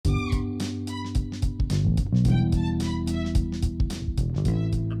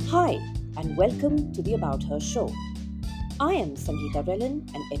Hi, and welcome to the About Her show. I am Sangeeta Rellan,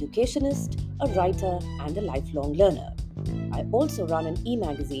 an educationist, a writer, and a lifelong learner. I also run an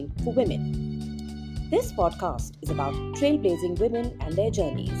e-magazine for women. This podcast is about trailblazing women and their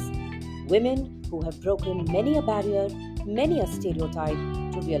journeys. Women who have broken many a barrier, many a stereotype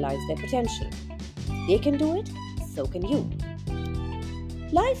to realize their potential. They can do it, so can you.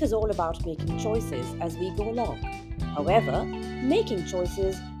 Life is all about making choices as we go along. However, making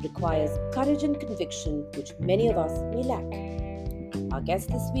choices requires courage and conviction, which many of us may lack. Our guest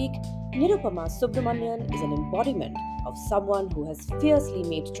this week, Nirupama Subramanian, is an embodiment of someone who has fiercely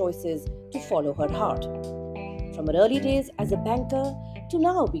made choices to follow her heart. From her early days as a banker to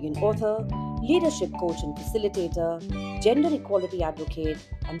now being an author, leadership coach and facilitator, gender equality advocate,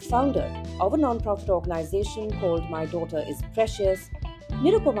 and founder of a non-profit organization called My Daughter is Precious,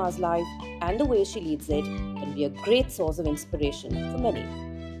 Nirupama's life and the way she leads it can be a great source of inspiration for many.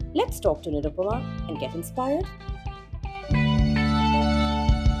 Let's talk to Nirupama and get inspired.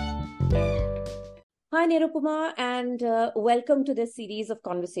 Hi Nirupama, and welcome to this series of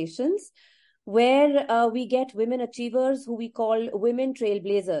conversations where we get women achievers who we call women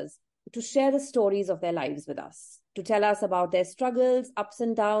trailblazers to share the stories of their lives with us, to tell us about their struggles, ups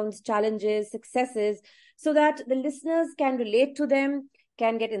and downs, challenges, successes, so that the listeners can relate to them,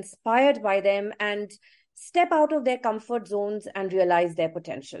 can get inspired by them, and step out of their comfort zones and realize their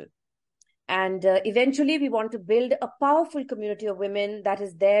potential. And eventually, we want to build a powerful community of women that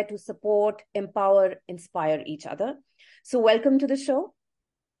is there to support, empower, inspire each other. So welcome to the show.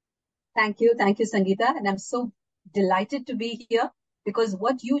 Thank you, Sangeeta. And I'm so delighted to be here because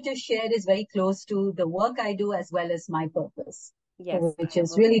what you just shared is very close to the work I do as well as my purpose, which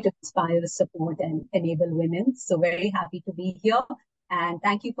is really to inspire, support, and enable women. So very happy to be here. And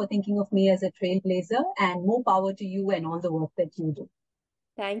thank you for thinking of me as a trailblazer, and more power to you and all the work that you do.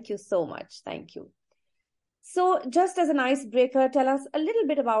 Thank you so much. Thank you. So just as an icebreaker, tell us a little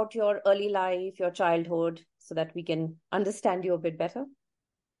bit about your early life, your childhood, so that we can understand you a bit better.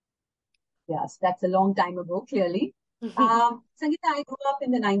 Yes, that's a long time ago, clearly. Sangeeta, I grew up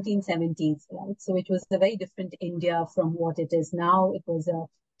in the 1970s, right? So it was a very different India from what it is now. It was a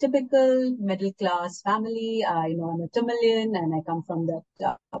typical middle-class family. I'm a Tamilian and I come from the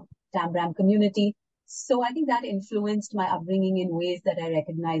Tambram community. So I think that influenced my upbringing in ways that I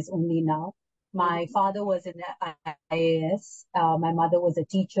recognize only now. My father was an IAS. My mother was a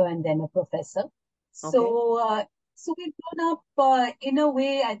teacher and then a professor. So we've grown up in a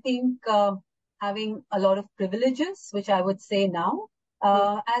way, I think, having a lot of privileges, which I would say now,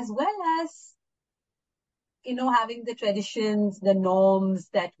 as well as, having the traditions, the norms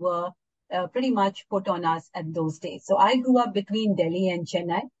that were pretty much put on us at those days. So I grew up between Delhi and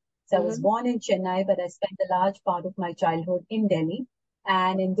Chennai. So I was born in Chennai, but I spent a large part of my childhood in Delhi.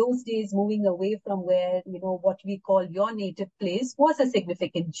 And in those days, moving away from where, what we call your native place was a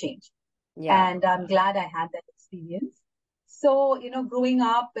significant change. Yeah. And I'm glad I had that experience. So, growing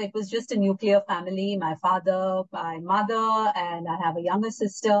up, it was just a nuclear family, my father, my mother, and I have a younger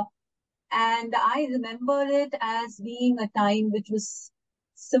sister. And I remember it as being a time which was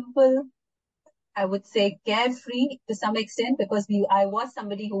simple, I would say carefree to some extent, because I was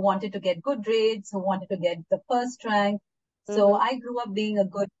somebody who wanted to get good grades, who wanted to get the first rank. So I grew up being a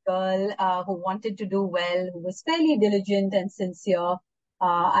good girl who wanted to do well, who was fairly diligent and sincere.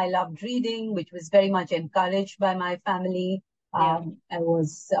 I loved reading, which was very much encouraged by my family. I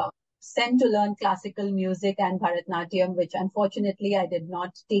was sent to learn classical music and Bharatnatyam, which unfortunately I did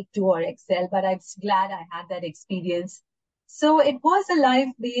not take to or excel, but I'm glad I had that experience. So it was a life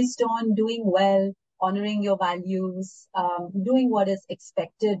based on doing well, honoring your values, doing what is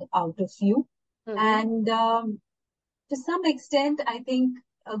expected out of you. And to some extent, I think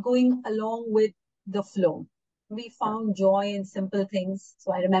going along with the flow. We found joy in simple things.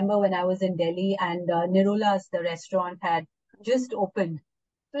 So I remember when I was in Delhi and Nirula's, the restaurant, had just opened.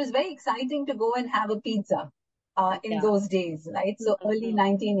 So it was very exciting to go and have a pizza in those days, right? So early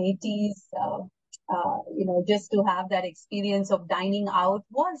 1980s, just to have that experience of dining out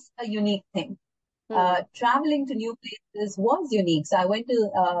was a unique thing. Traveling to new places was unique. So I went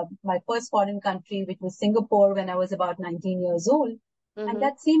to my first foreign country, which was Singapore, when I was about 19 years old. And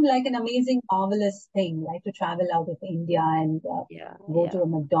that seemed like an amazing, marvelous thing, right? To travel out of India and go to a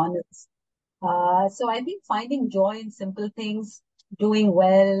McDonald's. So I think finding joy in simple things, doing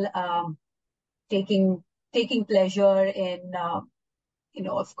well, taking pleasure in,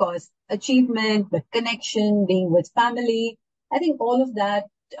 of course, achievement, but connection, being with family. I think all of that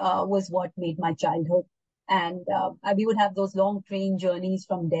was what made my childhood. And we would have those long train journeys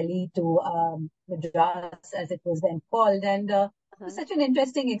from Delhi to Madras, as it was then called. And was such an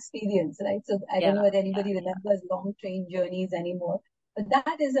interesting experience, right? So I don't know whether anybody remembers long train journeys anymore, but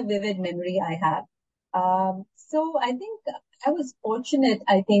that is a vivid memory I have. So I think I was fortunate,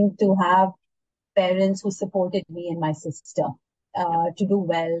 I think, to have parents who supported me and my sister to do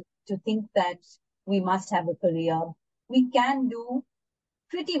well, to think that we must have a career. We can do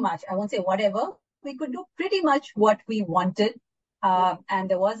pretty much, I won't say whatever, we could do pretty much what we wanted. And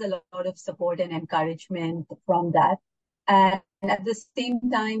there was a lot of support and encouragement from that. And at the same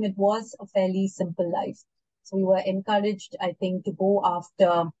time, it was a fairly simple life. So we were encouraged, I think, to go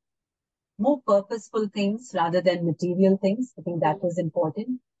after more purposeful things rather than material things. I think that was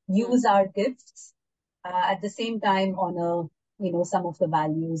important. Use our gifts at the same time honor, some of the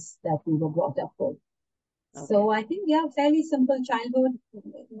values that we were brought up with. So I think, fairly simple childhood,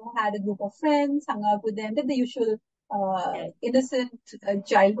 had a group of friends, hung out with them, did the usual innocent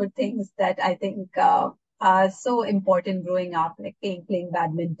childhood things that I think are so important growing up, like playing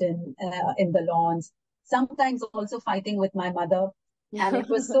badminton in the lawns, sometimes also fighting with my mother. And it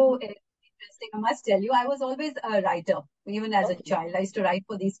was so interesting. I must tell you, I was always a writer, even as a child. I used to write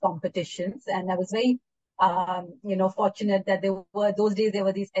for these competitions, and I was very fortunate that those days there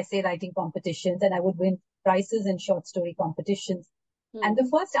were these essay writing competitions, and I would win prizes in short story competitions. And the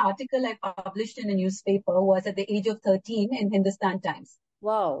first article I published in a newspaper was at the age of 13 in Hindustan Times.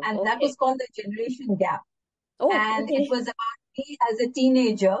 Wow. And that was called The Generation Gap. It was about me as a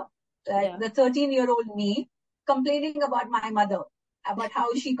teenager, the 13-year-old me, complaining about my mother, about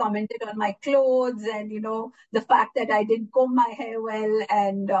how she commented on my clothes and, the fact that I didn't comb my hair well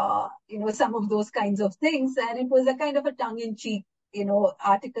and, some of those kinds of things. And it was a kind of a tongue-in-cheek,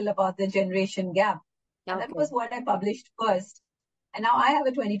 article about the generation gap. And that was what I published first. And now I have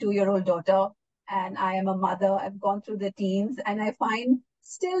a 22-year-old daughter and I am a mother. I've gone through the teens and I find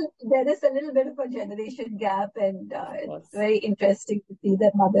still there is a little bit of a generation gap, and it's very interesting to see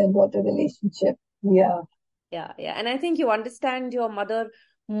that mother and daughter relationship. Yeah. And I think you understand your mother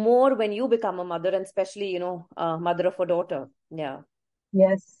more when you become a mother, and especially, mother of a daughter.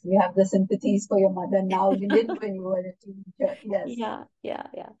 Yes, you have the sympathies for your mother now. You didn't when you were a teenager. Yes.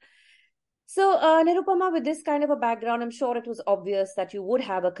 Yeah. So, Nirupama, with this kind of a background, I'm sure it was obvious that you would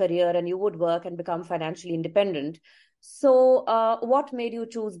have a career and you would work and become financially independent. So, what made you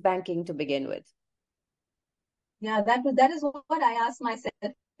choose banking to begin with? Yeah, that is what I ask myself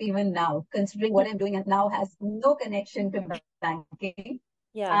even now, considering what I'm doing now has no connection to banking.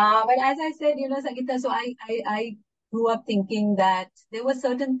 But as I said, Sangeeta, so I grew up thinking that there were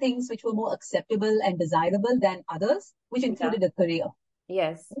certain things which were more acceptable and desirable than others, which included a career.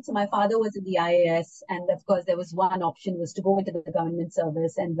 Yes. So my father was in the IAS, and of course there was one option was to go into the government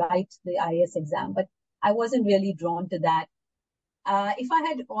service and write the IAS exam, but I wasn't really drawn to that. If I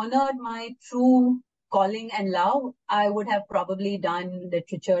had honored my true calling and love, I would have probably done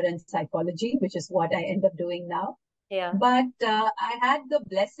literature and psychology, which is what I end up doing now. But I had the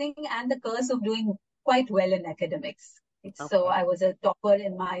blessing and the curse of doing quite well in academics. So I was a topper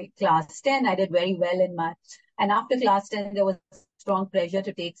in my class 10. I did very well in and after class 10, there was strong pressure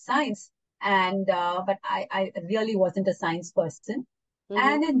to take science. And, but I really wasn't a science person.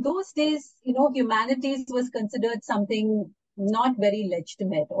 And in those days, humanities was considered something not very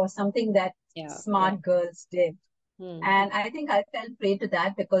legitimate or something that smart girls did. And I think I fell prey to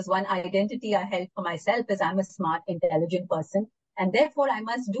that because one identity I held for myself is I'm a smart, intelligent person. And therefore I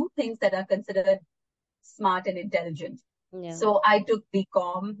must do things that are considered smart and intelligent. So I took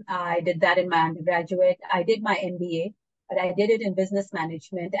BCom. I did that in my undergraduate. I did my MBA, but I did it in business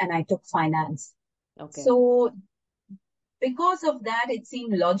management and I took finance. So because of that, it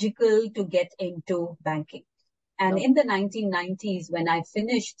seemed logical to get into banking. And in the 1990s, when I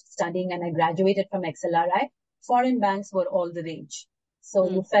finished studying and I graduated from XLRI, foreign banks were all the rage. So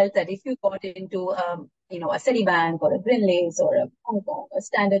you felt that if you got into, a Citibank or a Greenlace or a Hong Kong, a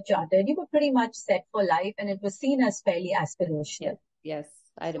Standard Chartered, you were pretty much set for life, and it was seen as fairly aspirational. Yes,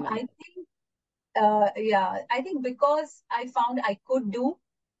 I remember. I think because I found I could do,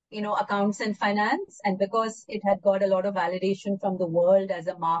 accounts and finance, and because it had got a lot of validation from the world as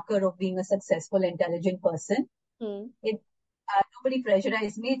a marker of being a successful, intelligent person, nobody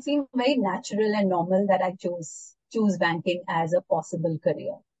pressurized me. It seemed very natural and normal that I choose banking as a possible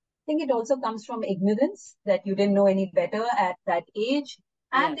career. I think it also comes from ignorance, that you didn't know any better at that age,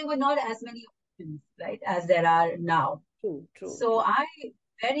 and there were not as many options, right, as there are now. True. So I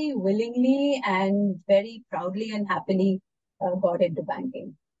very willingly and very proudly and happily got into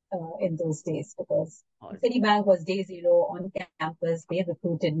banking in those days, because Citibank was day zero on campus. They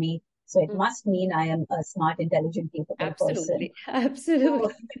recruited me. So it must mean I am a smart, intelligent, capable person. Absolutely.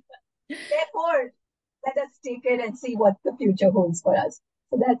 So, therefore, let us take it and see what the future holds for us.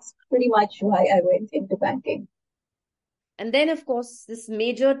 So that's pretty much why I went into banking. And then, of course, this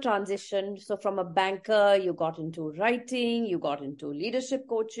major transition. So from a banker, you got into writing, you got into leadership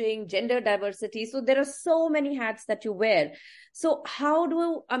coaching, gender diversity. So there are so many hats that you wear. So how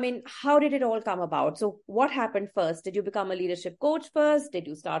did it all come about? So what happened first? Did you become a leadership coach first? Did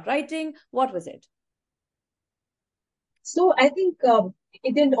you start writing? What was it? So I think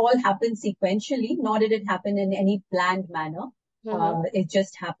it didn't all happen sequentially, nor did it happen in any planned manner. It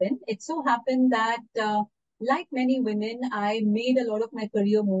just happened. It so happened that, like many women, I made a lot of my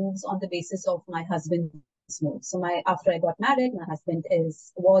career moves on the basis of my husband's moves. So after I got married, my husband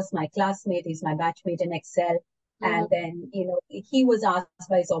was my classmate. He's my batchmate in Excel. And then, he was asked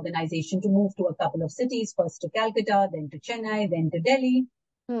by his organization to move to a couple of cities, first to Calcutta, then to Chennai, then to Delhi.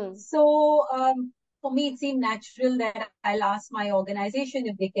 So for me, it seemed natural that I'll ask my organization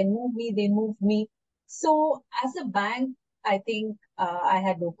if they can move me. They moved me. So as a bank, I think I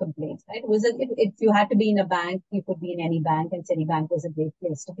had no complaints. Right? If you had to be in a bank, you could be in any bank, and Citibank was a great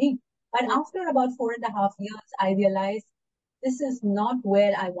place to be. But after about 4.5 years, I realized this is not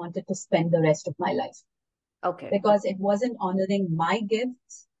where I wanted to spend the rest of my life. Okay. Because it wasn't honoring my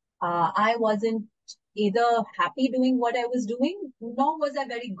gifts. I wasn't either happy doing what I was doing, nor was I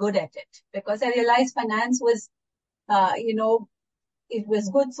very good at it, because I realized finance was, it was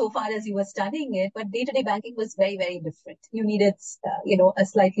good so far as you were studying it, but day-to-day banking was very, very different. You needed, a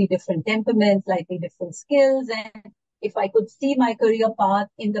slightly different temperament, slightly different skills. And if I could see my career path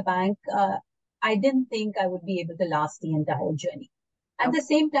in the bank, I didn't think I would be able to last the entire journey. At the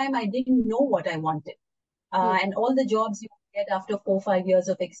same time, I didn't know what I wanted. And all the jobs you get after 4 or 5 years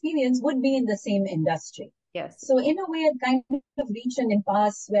of experience would be in the same industry. Yes. So in a way, I kind of reached an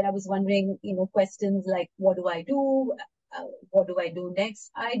impasse where I was wondering, questions like, what do I do? What do I do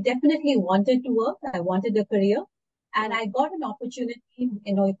next? I definitely wanted to work. I wanted a career. And I got an opportunity,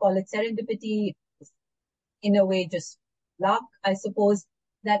 you call it serendipity, in a way, just luck, I suppose,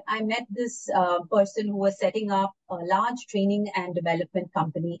 that I met this person who was setting up a large training and development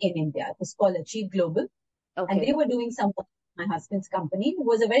company in India. It was called Achieve Global. Okay. And they were doing some work with my husband's company. It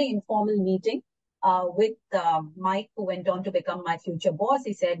was a very informal meeting with Mike, who went on to become my future boss.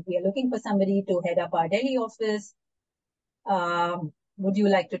 He said, we are looking for somebody to head up our Delhi office. Would you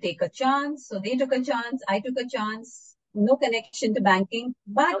like to take a chance? So they took a chance. I took a chance. No connection to banking,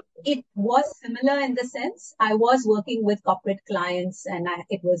 but it was similar in the sense I was working with corporate clients, and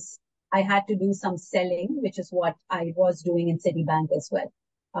I had to do some selling, which is what I was doing in Citibank as well.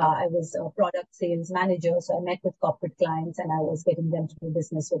 I was a product sales manager, so I met with corporate clients and I was getting them to do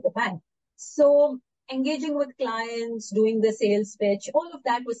business with the bank. So engaging with clients, doing the sales pitch, all of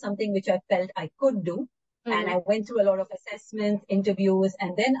that was something which I felt I could do. And I went through a lot of assessments, interviews,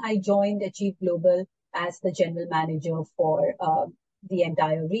 and then I joined Achieve Global as the general manager for the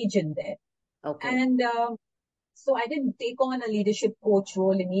entire region there. Okay. And so I didn't take on a leadership coach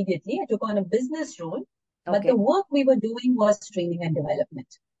role immediately. I took on a business role. Okay. But the work we were doing was training and development.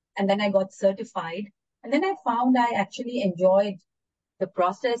 And then I got certified. And then I found I actually enjoyed the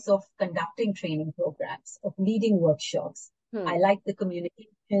process of conducting training programs, of leading workshops. I liked the communication,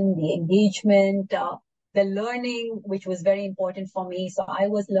 the engagement, the learning, which was very important for me. So I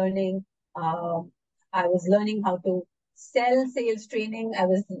was learning how to sell sales training. I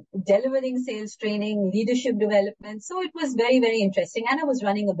was delivering sales training, leadership development. So it was very, very interesting. And I was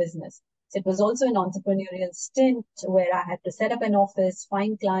running a business. So it was also an entrepreneurial stint where I had to set up an office,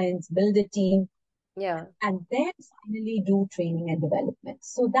 find clients, build a team. Yeah. And then finally do training and development.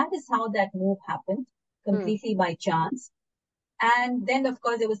 So that is how that move happened, completely by chance. And then, of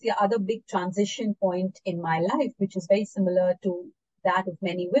course, there was the other big transition point in my life, which is very similar to that of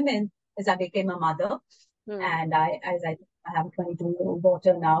many women, is I became a mother. And I have a 22-year-old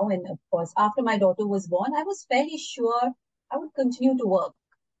daughter now. And of course, after my daughter was born, I was fairly sure I would continue to work.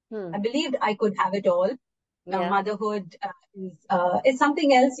 I believed I could have it all. Now, motherhood is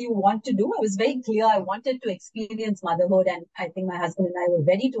something else you want to do. I was very clear I wanted to experience motherhood, and I think my husband and I were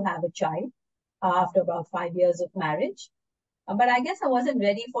ready to have a child after about 5 years of marriage. But I guess I wasn't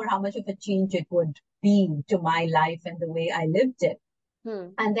ready for how much of a change it would be to my life and the way I lived it.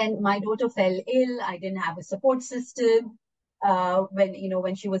 And then my daughter fell ill. I didn't have a support system.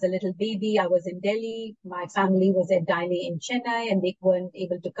 When she was a little baby, I was in Delhi. My family was entirely in Chennai, and they weren't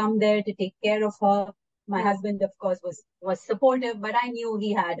able to come there to take care of her. My husband, of course, was supportive, but I knew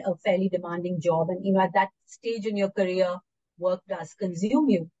he had a fairly demanding job. And, at that stage in your career, work does consume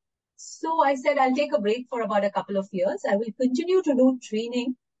you. So I said, I'll take a break for about a couple of years. I will continue to do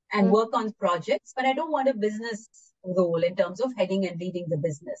training and work on projects, but I don't want a business role in terms of heading and leading the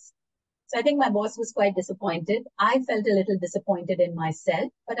business. So I think my boss was quite disappointed. I felt a little disappointed in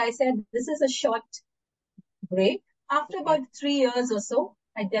myself, but I said, this is a short break. After about 3 years or so,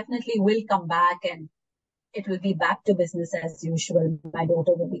 I definitely will come back and it will be back to business as usual. My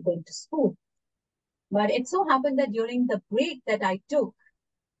daughter will be going to school. But it so happened that during the break that I took,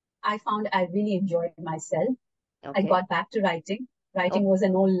 I found I really enjoyed myself. I got back to writing. Writing was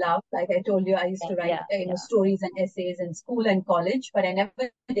an old love. Like I told you, I used to write stories and essays in school and college, but I never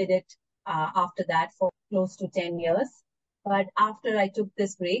did it after that for close to 10 years. But after I took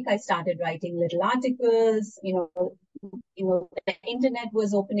this break, I started writing little articles. The internet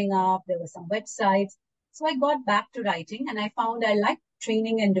was opening up. There were some websites. So I got back to writing and I found I liked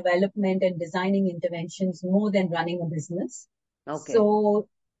training and development and designing interventions more than running a business. So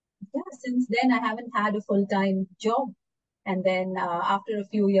yeah, since then I haven't had a full-time job. And then after a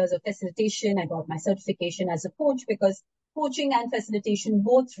few years of facilitation, I got my certification as a coach because coaching and facilitation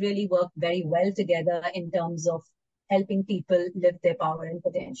both really work very well together in terms of helping people live their power and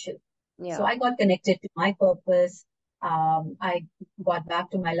potential. So I got connected to my purpose. I got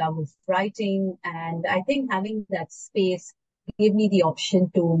back to my love of writing. And I think having that space gave me the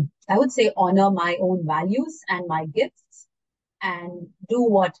option to, I would say, honor my own values and my gifts and do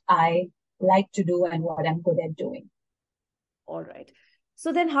what I like to do and what I'm good at doing. All right.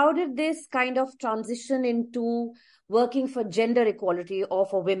 So then how did this kind of transition into working for gender equality or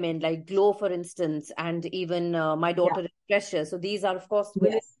for women, like Glow, for instance, and even My Daughter is Precious? So these are, of course,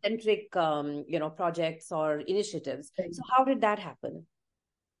 women-centric, projects or initiatives. So how did that happen?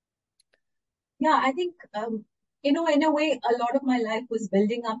 Yeah, I think, in a way, a lot of my life was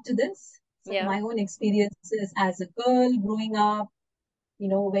building up to this. So my own experiences as a girl growing up,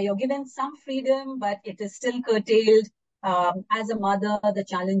 where you're given some freedom, but it is still curtailed. As a mother, the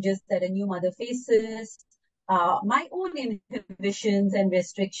challenges that a new mother faces, my own inhibitions and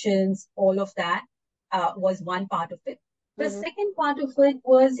restrictions, all of that was one part of it. The second part of it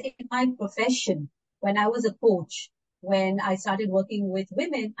was in my profession. When I was a coach, when I started working with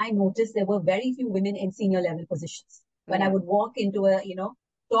women, I noticed there were very few women in senior level positions. When I would walk into a,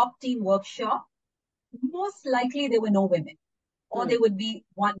 top team workshop, most likely there were no women, or there would be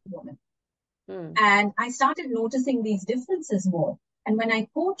one woman. And I started noticing these differences more. And when I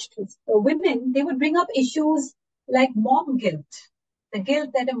coached women, they would bring up issues like mom guilt, the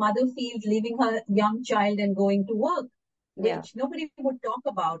guilt that a mother feels leaving her young child and going to work, which nobody would talk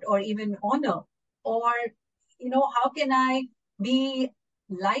about or even honor. Or, how can I be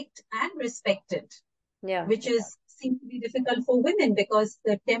liked and respected? Which seems to be difficult for women because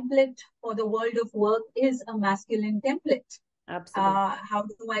the template for the world of work is a masculine template. Absolutely. How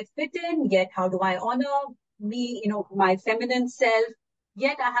do I fit in? Yet how do I honor me, my feminine self?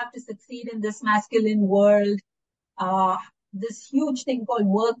 Yet I have to succeed in this masculine world. This huge thing called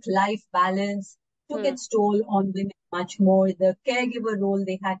work-life balance took its toll on women much more. The caregiver role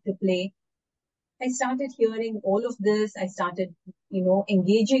they had to play. I started hearing all of this. I started,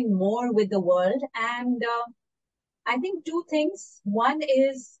 engaging more with the world. And I think two things. One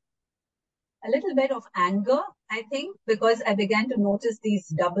is a little bit of anger, I think, because I began to notice these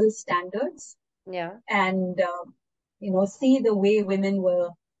double standards. And, see the way women were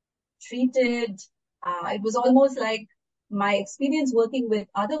treated. It was almost like my experience working with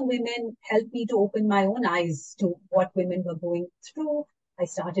other women helped me to open my own eyes to what women were going through. I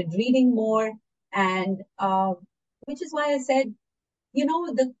started reading more, and which is why I said,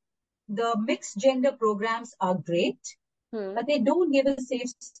 the mixed gender programs are great, but they don't give a safe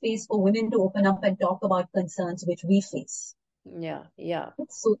space for women to open up and talk about concerns which we face.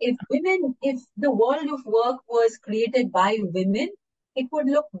 So if the world of work was created by women, it would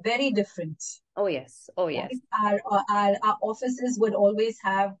look very different. Oh, yes. Right? Our offices would always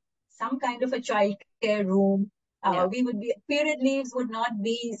have some kind of a child care room. Period leaves would not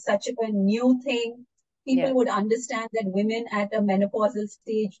be such a new thing. People would understand that women at a menopausal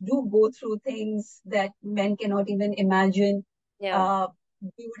stage do go through things that men cannot even imagine. We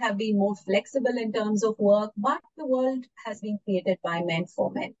would have been more flexible in terms of work, but the world has been created by men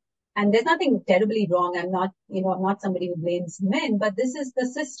for men. And there's nothing terribly wrong. I'm not somebody who blames men, but this is the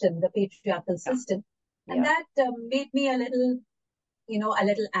system, the patriarchal system. And that made me a little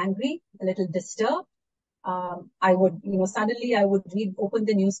angry, a little disturbed. I would, suddenly I would open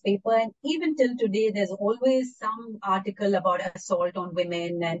the newspaper, and even till today, there's always some article about assault on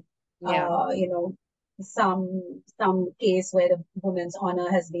women and, some case where the woman's honor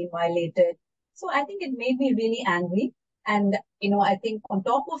has been violated. So I think it made me really angry. And, I think on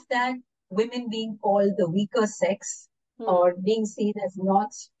top of that, women being called the weaker sex or being seen as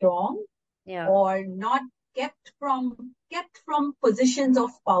not strong or not kept from positions of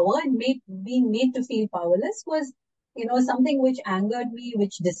power and being made to feel powerless was, something which angered me,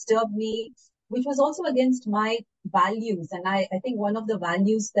 which disturbed me, which was also against my values. And I think one of the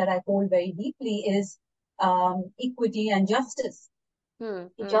values that I hold very deeply is equity and justice.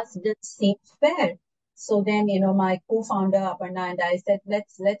 It just didn't seem fair. So then, my co-founder Aparna and I said,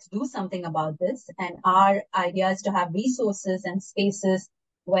 let's do something about this. And our idea is to have resources and spaces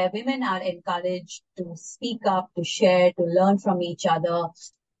where women are encouraged to speak up, to share, to learn from each other,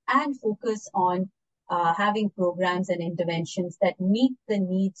 and focus on having programs and interventions that meet the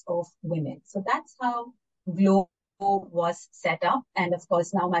needs of women. So that's how Glow was set up. And of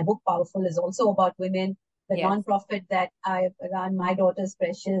course, now my book Powerful is also about women. The nonprofit that I run, My Daughter's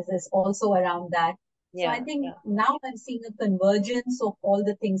Precious, is also around that. So I think now I'm seeing a convergence of all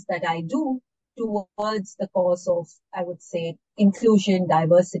the things that I do towards the cause of, I would say, inclusion,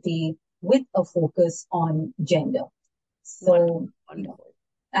 diversity, with a focus on gender. So,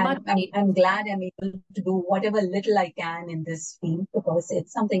 I'm glad I'm able to do whatever little I can in this field, because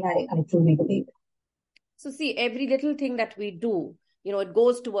it's something I truly believe in. So see, every little thing that we do, it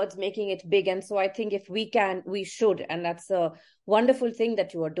goes towards making it big. And so I think if we can, we should. And that's a wonderful thing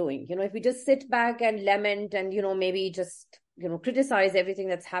that you are doing. If we just sit back and lament and, maybe just, criticize everything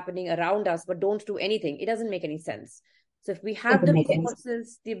that's happening around us, but don't do anything, it doesn't make any sense. So if we have the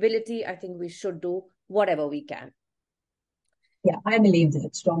resources, the ability, I think we should do whatever we can. Yeah, I believe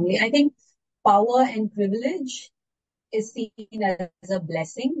that strongly. I think power and privilege is seen as a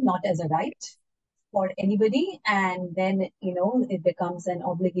blessing, not as a right for anybody. And then, it becomes an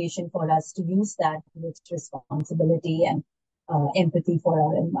obligation for us to use that with responsibility and empathy for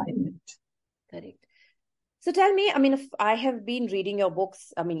our environment. Correct. So tell me, if I have been reading your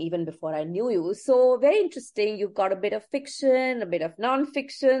books, even before I knew you, so very interesting. You've got a bit of fiction, a bit of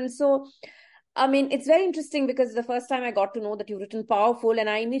non-fiction. So, it's very interesting because the first time I got to know that you've written Powerful, and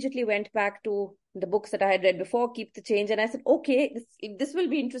I immediately went back to the books that I had read before, Keep the Change. And I said, okay, this will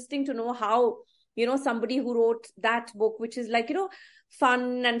be interesting to know how, somebody who wrote that book, which is like,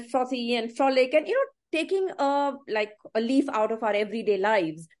 fun and frothy and frolic and, taking a leaf out of our everyday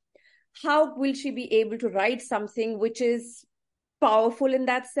lives. How will she be able to write something which is powerful in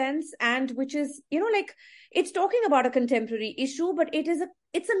that sense, and which is, it's talking about a contemporary issue, but it's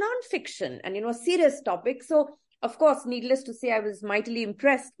a non-fiction and, a serious topic. So, of course, needless to say, I was mightily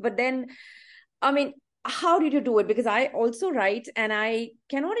impressed. But then, how did you do it? Because I also write, and I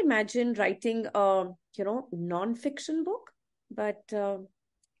cannot imagine writing a, non-fiction book. But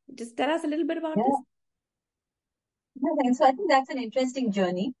just tell us a little bit about this. Yeah, so I think that's an interesting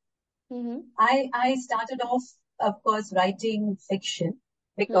journey. Mm-hmm. I started off, of course, writing fiction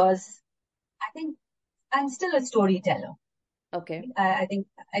because I think I'm still a storyteller. Okay. I think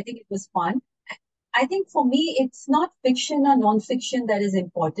it was fun. I think for me, it's not fiction or non-fiction that is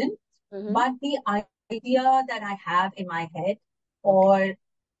important, but the idea that I have in my head or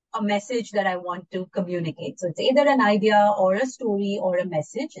a message that I want to communicate. So it's either an idea or a story or a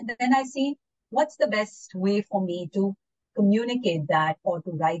message. And then I see what's the best way for me to communicate that or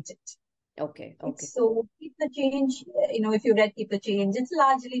to write it. Okay. So Keep the Change, if you read Keep the Change, it's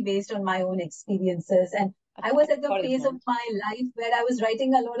largely based on my own experiences. And I was at the phase of my life where I was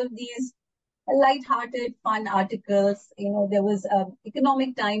writing a lot of these light-hearted, fun articles. There was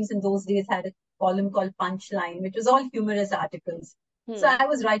Economic Times in those days had a column called Punchline, which was all humorous articles. So I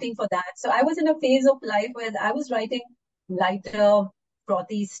was writing for that. So I was in a phase of life where I was writing lighter,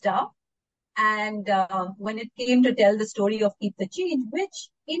 frothy stuff. And when it came to tell the story of Keep the Change, which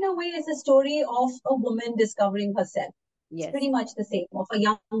in a way is a story of a woman discovering herself. Yes. It's pretty much the same, of a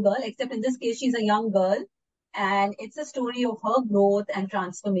young girl, except in this case, she's a young girl. And it's a story of her growth and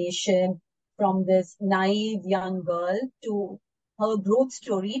transformation from this naive young girl to her growth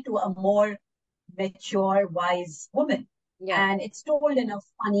story to a more mature, wise woman. Yeah. And it's told in a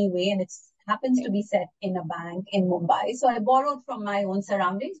funny way, and it happens to be set in a bank in Mumbai. So I borrowed from my own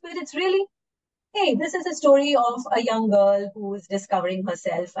surroundings, but it's really, hey, this is a story of a young girl who is discovering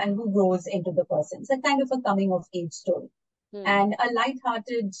herself and who grows into the person. It's a kind of a coming of age story. And a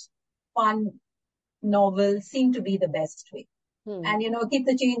light-hearted, fun novel seemed to be the best way. And, Keep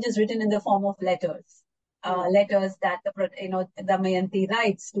the Change is written in the form of letters. Letters that Damayanti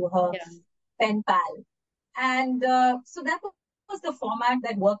writes to her pen pal. And so that was the format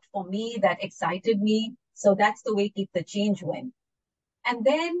that worked for me, that excited me. So that's the way Keep the Change went. And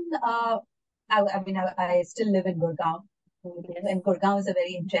then, I still live in Gurgaon. And Gurgaon is a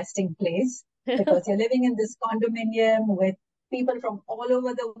very interesting place because you're living in this condominium with people from all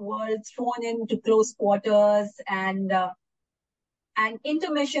over the world thrown into close quarters. And And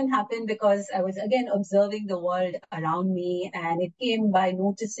intermission happened because I was again observing the world around me, and it came by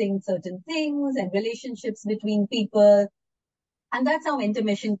noticing certain things and relationships between people. And that's how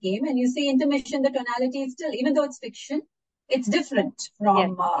intermission came. And you see, intermission, the tonality is still, even though it's fiction, it's different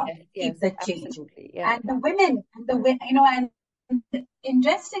from Keep the Change. Absolutely. Yeah. And the women, and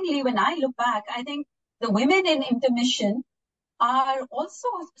interestingly, when I look back, I think the women in intermission are also,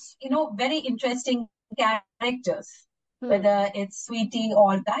 very interesting characters. Whether it's Sweetie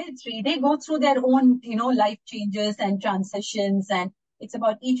or Gayatri, they go through their own, life changes and transitions, and it's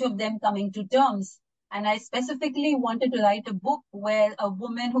about each of them coming to terms. And I specifically wanted to write a book where a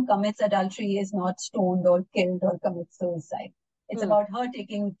woman who commits adultery is not stoned or killed or commits suicide. It's about her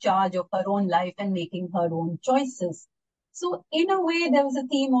taking charge of her own life and making her own choices. So in a way, there was a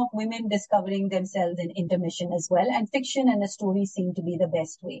theme of women discovering themselves in intermission as well. And fiction and a story seemed to be the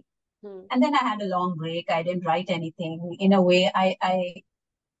best way. And then I had a long break. I didn't write anything. In a way, I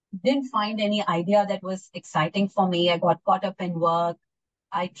didn't find any idea that was exciting for me. I got caught up in work.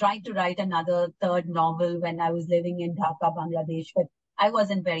 I tried to write another third novel when I was living in Dhaka, Bangladesh, but I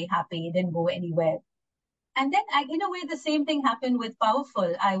wasn't very happy. It didn't go anywhere. And then, in a way, the same thing happened with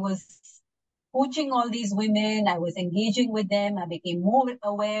Powerful. I was coaching all these women. I was engaging with them. I became more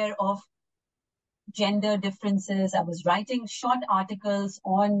aware of gender differences. I was writing short articles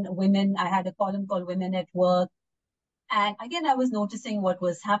on women. I had a column called Women at Work. And again, I was noticing what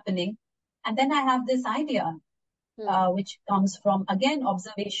was happening. And then I have this idea, which comes from, again,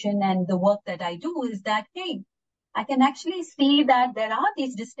 observation and the work that I do, is that, hey, I can actually see that there are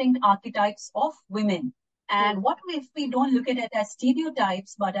these distinct archetypes of women. And what if we don't look at it as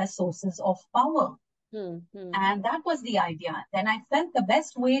stereotypes, but as sources of power? And that was the idea. Then I felt the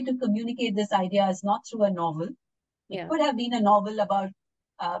best way to communicate this idea is not through a novel. It could have been a novel about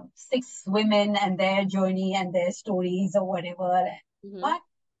 6 women and their journey and their stories or whatever. But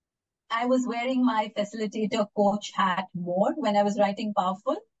I was wearing my facilitator coach hat more when I was writing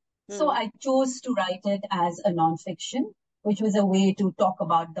Powerful. So I chose to write it as a nonfiction, which was a way to talk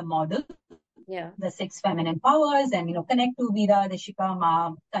about the model, the 6 feminine powers, and, connect to Veera, Rishika,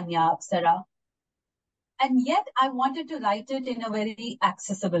 Ma, Kanya, Apsara. And yet I wanted to write it in a very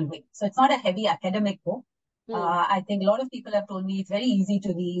accessible way. So it's not a heavy academic book. I think a lot of people have told me it's very easy to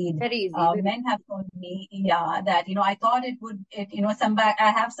read. Very easy. Men have told me, that, I thought it would,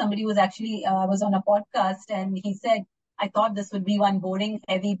 I have somebody who's actually was on a podcast, and he said, I thought this would be one boring,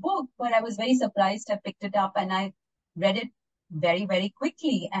 heavy book, but I was very surprised. I picked it up and I read it very, very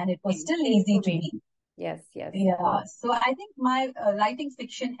quickly, and it was still easy to read. Yes. Yeah. So I think my writing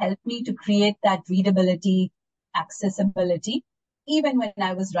fiction helped me to create that readability, accessibility, even when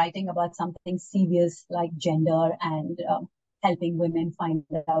I was writing about something serious like gender and helping women find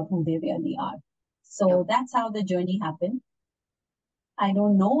out who they really are. So that's how the journey happened. I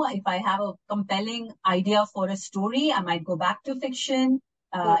don't know if I have a compelling idea for a story, I might go back to fiction.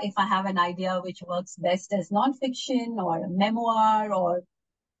 If I have an idea which works best as nonfiction or a memoir or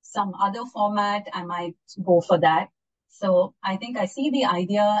some other format, I might go for that. So I think I see the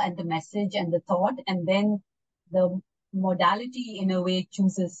idea and the message and the thought, and then the modality in a way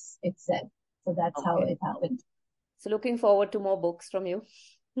chooses itself. So that's how it happened. So looking forward to more books from you.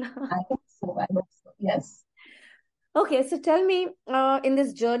 I hope so. Yes. Okay, so tell me, in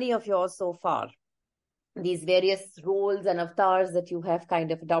this journey of yours so far, these various roles and avatars that you have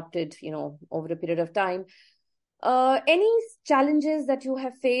kind of adopted, over a period of time, any challenges that you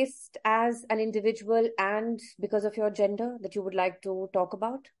have faced as an individual and because of your gender that you would like to talk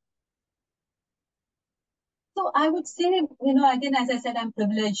about? So I would say, again, as I said, I'm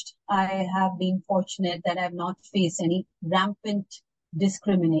privileged. I have been fortunate that I've not faced any rampant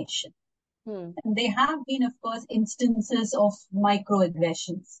discrimination. And there have been, of course, instances of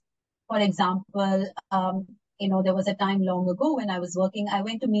microaggressions. For example, there was a time long ago when I was working, I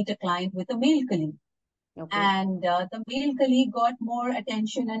went to meet a client with a male colleague. And the male colleague got more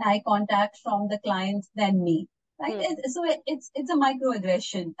attention and eye contact from the clients than me. Right? So it's a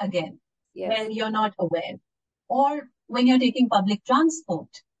microaggression again, when you're not aware. Or when you're taking public transport.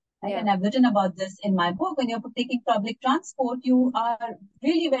 Right? And I've written about this in my book. When you're taking public transport, you are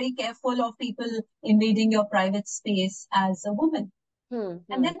really very careful of people invading your private space as a woman. And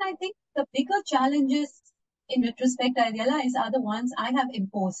then I think the bigger challenges, in retrospect, I realize are the ones I have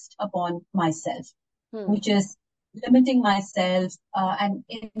imposed upon myself, which is limiting myself. And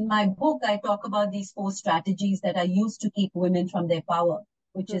in my book, I talk about these 4 strategies that I use to keep women from their power,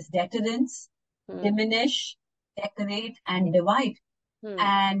 which is deterrence, diminish, decorate, and divide.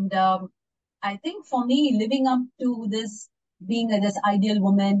 And I think for me, living up to this, being this ideal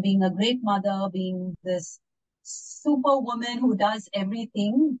woman, being a great mother, being this superwoman who does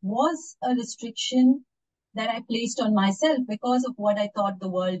everything was a restriction that I placed on myself because of what I thought the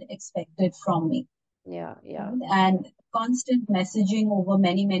world expected from me. Yeah, yeah. And constant messaging over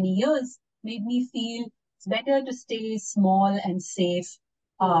many, many years made me feel it's better to stay small and safe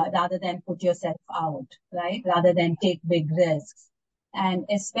rather than put yourself out, right? Rather than take big risks. And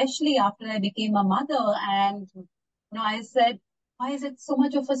especially after I became a mother, and I said, why is it so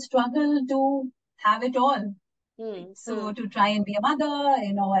much of a struggle to have it all? So to try and be a mother,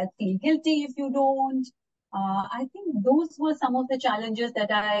 I feel guilty if you don't. I think those were some of the challenges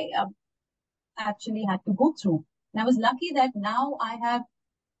that I actually had to go through. And I was lucky that now I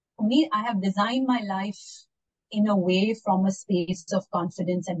have designed my life in a way from a space of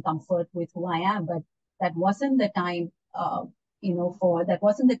confidence and comfort with who I am. But that wasn't the time, that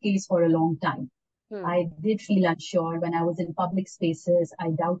wasn't the case for a long time. I did feel unsure when I was in public spaces.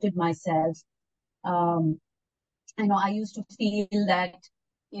 I doubted myself. I used to feel that,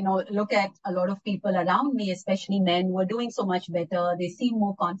 look at a lot of people around me, especially men, were doing so much better. They seemed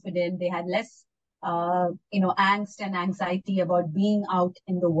more confident. They had less, angst and anxiety about being out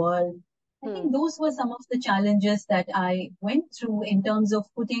in the world. I think those were some of the challenges that I went through in terms of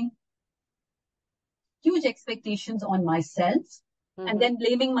putting huge expectations on myself and then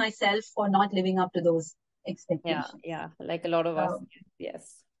blaming myself for not living up to those expectations. Yeah, like a lot of us.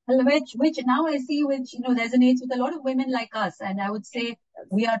 Yes. Which now I see, resonates with a lot of women like us. And I would say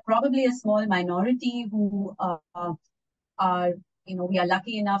we are probably a small minority who are, we are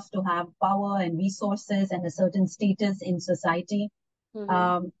lucky enough to have power and resources and a certain status in society.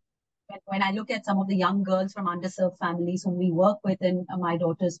 When I look at some of the young girls from underserved families whom we work with in My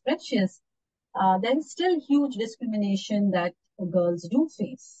Daughter's Precious, there is still huge discrimination that girls do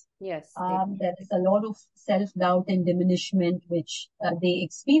face. Yes. There is a lot of self-doubt and diminishment which they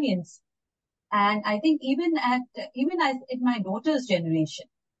experience. And I think even as in my daughter's generation,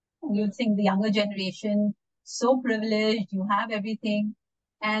 you'd think the younger generation, so privileged, you have everything.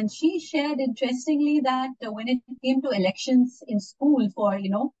 And she shared interestingly that when it came to elections in school for,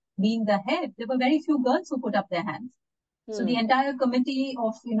 being the head, there were very few girls who put up their hands. So the entire committee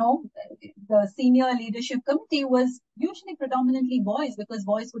of, the senior leadership committee was usually predominantly boys, because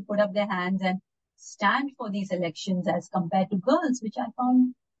boys would put up their hands and stand for these elections as compared to girls, which I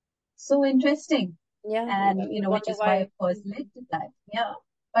found so interesting. Yeah. And, which is why, of course, led to that. Yeah.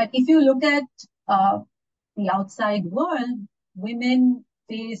 But if you look at the outside world, women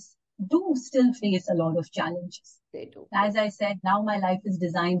do still face a lot of challenges. They do. As I said, now my life is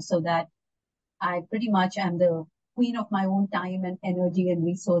designed so that I pretty much am the queen of my own time and energy and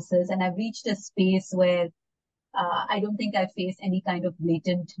resources. And I've reached a space where I don't think I face any kind of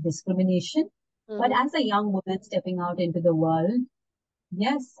blatant discrimination. But as a young woman stepping out into the world,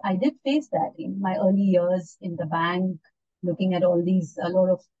 yes, I did face that in my early years in the bank, looking at a lot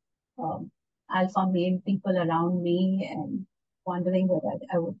of alpha male people around me and wondering whether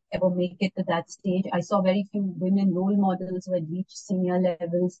I would ever make it to that stage. I saw very few women role models who had reached senior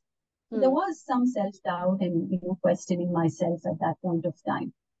levels. There was some self-doubt and, questioning myself at that point of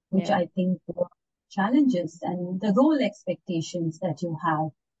time, which I think were challenges, and the role expectations that you have.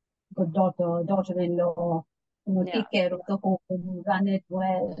 Good daughter, daughter-in-law, take care of the home, run it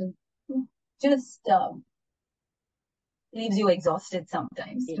well. Just leaves you exhausted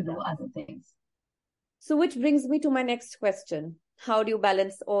sometimes to do other things. So which brings me to my next question. How do you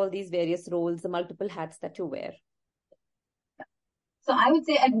balance all these various roles, the multiple hats that you wear? So I would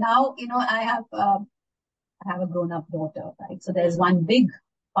say, and now, I have a grown-up daughter, right? So there's one big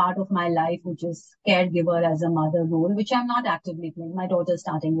part of my life, which is caregiver as a mother role, which I'm not actively playing. My daughter's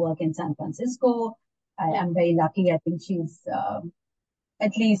starting work in San Francisco. I am very lucky. I think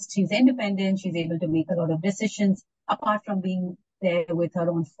at least she's independent. She's able to make a lot of decisions apart from being there with her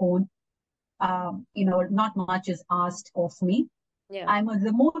own phone. Not much is asked of me. Yeah. I'm a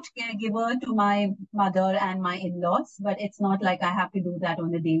remote caregiver to my mother and my in-laws, but it's not like I have to do that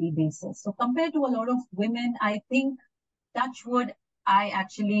on a daily basis. So compared to a lot of women, I think, touch wood, I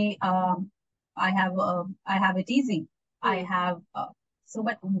actually, I have it easy. But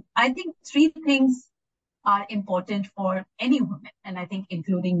I think three things are important for any woman, and I think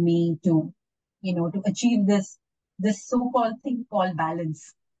including me to achieve this so-called thing called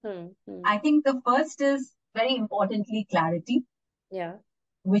balance. I think the first is very importantly clarity. Yeah.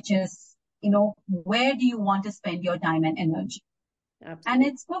 Which is, where do you want to spend your time and energy? Absolutely. And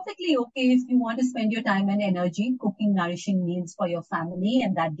it's perfectly okay if you want to spend your time and energy cooking nourishing meals for your family,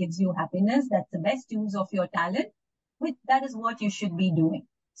 and that gives you happiness. That's the best use of your talent. That is what you should be doing.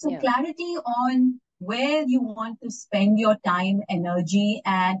 So clarity on where you want to spend your time, energy,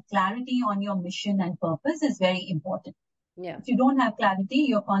 and clarity on your mission and purpose is very important. Yeah. If you don't have clarity,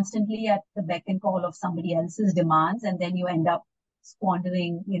 you're constantly at the beck and call of somebody else's demands, and then you end up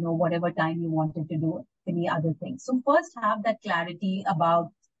squandering, whatever time you wanted to do any other thing. So first have that clarity about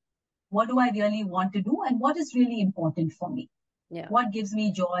what do I really want to do and what is really important for me. Yeah. What gives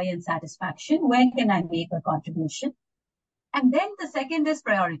me joy and satisfaction? Where can I make a contribution? And then the second is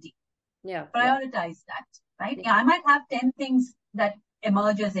priority. Yeah. Prioritize that, right? Yeah. I might have 10 things that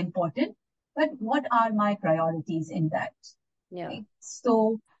emerge as important, but what are my priorities in that? Yeah. Right?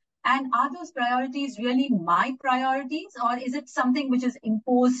 So, and are those priorities really my priorities, or is it something which is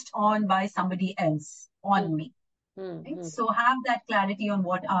imposed on by somebody else on me? Right? So have that clarity on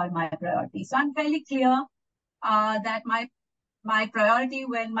what are my priorities. So I'm fairly clear that my priority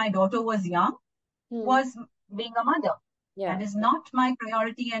when my daughter was young was being a mother. Yeah. That is not my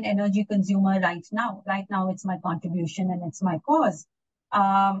priority and energy consumer right now. Right now, it's my contribution and it's my cause.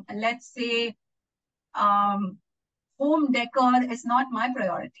 Let's say home decor is not my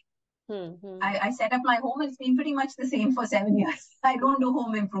priority. I set up my home. It's been pretty much the same for 7 years. I don't do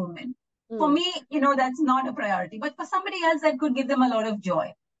home improvement. For me, that's not a priority. But for somebody else, that could give them a lot of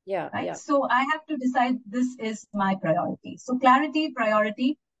joy. Yeah. Right. Yeah. So I have to decide this is my priority. So clarity,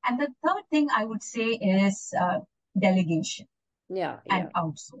 priority. And the third thing I would say is delegation and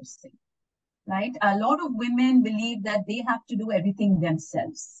outsourcing. Right. A lot of women believe that they have to do everything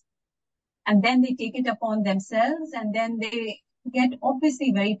themselves. And then they take it upon themselves, and then they get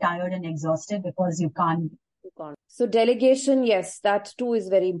obviously very tired and exhausted because you can't. So delegation, yes, that too is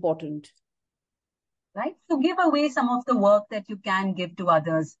very important. Right? So give away some of the work that you can give to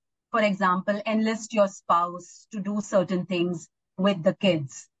others. For example, enlist your spouse to do certain things with the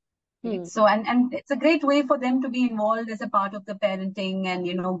kids. Right? So, and it's a great way for them to be involved as a part of the parenting and,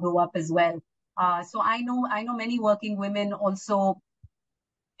 grow up as well. So I know many working women also,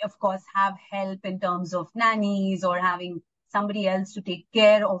 of course, have help in terms of nannies or having somebody else to take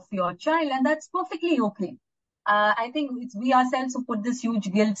care of your child. And that's perfectly okay. I think it's we ourselves who put this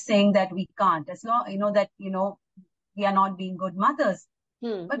huge guilt saying that we can't, as long, that, we are not being good mothers.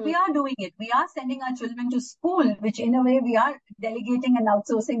 But we are doing it. We are sending our children to school, which in a way we are delegating and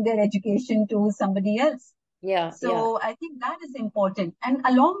outsourcing their education to somebody else. Yeah. So I think that is important. And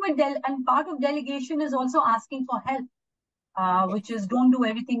along with and part of delegation is also asking for help, which is don't do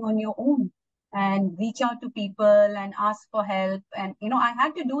everything on your own and reach out to people and ask for help. And, I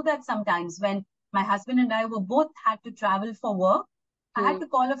had to do that sometimes when my husband and I were both had to travel for work. I had to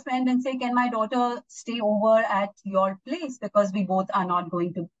call a friend and say, can my daughter stay over at your place? Because we both are not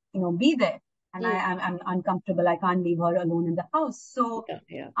going to, be there. And I'm uncomfortable. I can't leave her alone in the house. So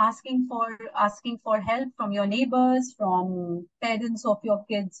asking for help from your neighbors, from parents of your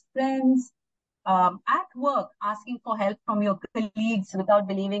kids' friends, at work, asking for help from your colleagues without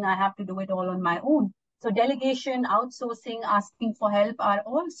believing I have to do it all on my own. So delegation, outsourcing, asking for help are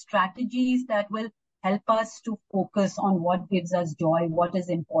all strategies that will help us to focus on what gives us joy, what is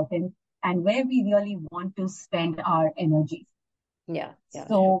important, and where we really want to spend our energy. Yeah.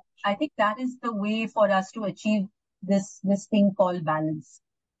 So I think that is the way for us to achieve this thing called balance.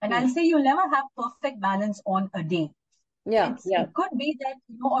 And I'll say you'll never have perfect balance on a day. It could be that,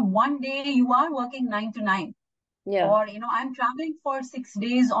 on one day you are working 9 to 9. Yeah. Or, I'm traveling for 6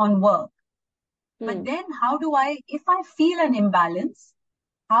 days on work. But then if I feel an imbalance,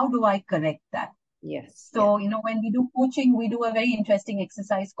 how do I correct that? Yes. So, when we do coaching, we do a very interesting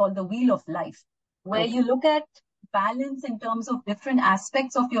exercise called the Wheel of Life, where you look at balance in terms of different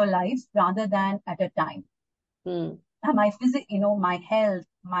aspects of your life rather than at a time. My my health,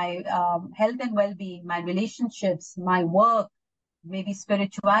 my health and well-being, my relationships, my work, maybe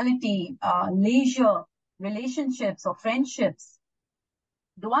spirituality, leisure, relationships or friendships.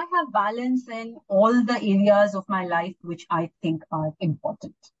 Do I have balance in all the areas of my life which I think are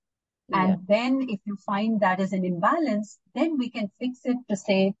important? And then if you find that is an imbalance, then we can fix it to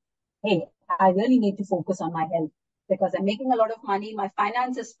say, hey, I really need to focus on my health because I'm making a lot of money. My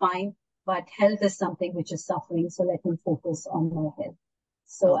finance is fine, but health is something which is suffering. So let me focus on my health.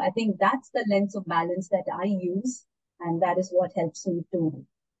 So I think that's the lens of balance that I use. And that is what helps me to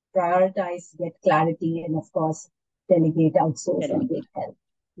prioritize, get clarity, and of course, delegate, outsource, and get help.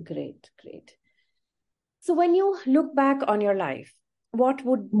 Great. So when you look back on your life, what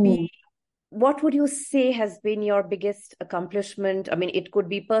would you say has been your biggest accomplishment? I mean, it could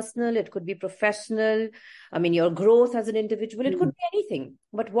be personal, it could be professional. I mean, your growth as an individual, it could be anything.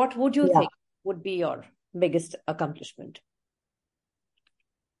 But what would you think would be your biggest accomplishment?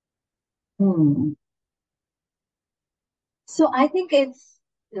 So I think it's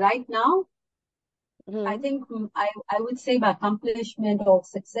right now, I think I would say my accomplishment or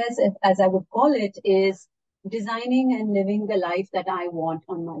success, as I would call it, is designing and living the life that I want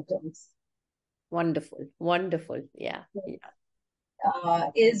on my terms. Wonderful. Wonderful. Yeah.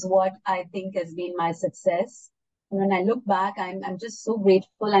 Is what I think has been my success. And when I look back, I'm just so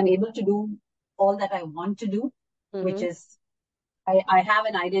grateful. I'm able to do all that I want to do, which is I have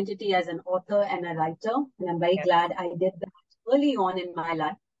an identity as an author and a writer, and I'm very glad I did that early on in my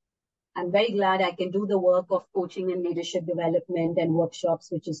life. I'm very glad I can do the work of coaching and leadership development and workshops,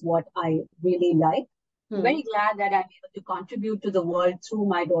 which is what I really like. I'm very glad that I'm able to contribute to the world through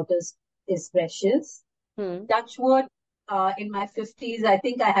my daughter's Is Precious. Touch wood, in my 50s, I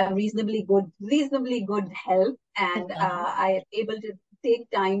think I have reasonably good health, and I am able to take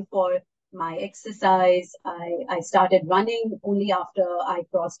time for my exercise. I started running only after I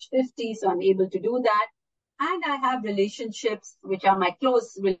crossed 50, so I'm able to do that. And I have relationships, which are my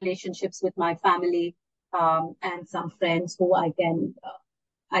close relationships with my family, and some friends who I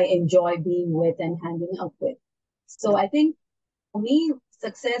enjoy being with and hanging out with. So I think for me,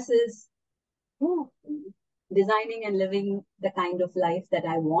 success is designing and living the kind of life that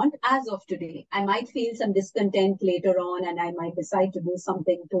I want as of today. I might feel some discontent later on, and I might decide to do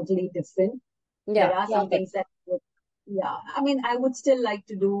something totally different. There are some things that I would still like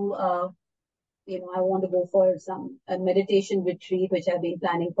to do. I want to go for a meditation retreat, which I've been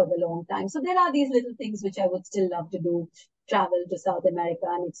planning for a long time. So there are these little things which I would still love to do, travel to South America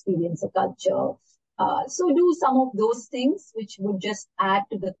and experience a culture. So do some of those things which would just add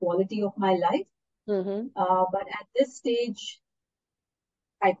to the quality of my life. But at this stage,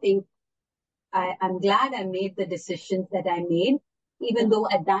 I think I'm glad I made the decisions that I made, even though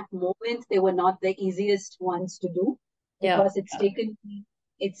at that moment they were not the easiest ones to do, because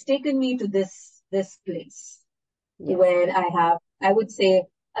it's taken me to this place where I have, I would say,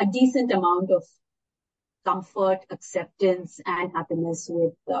 a decent amount of comfort, acceptance, and happiness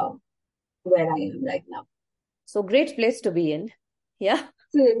with where I am right now. So great place to be in. Yeah.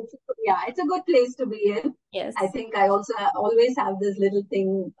 It's a good place to be in. Yes. I think I also always have this little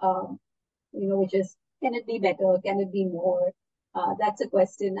thing, which is, can it be better? Can it be more? That's a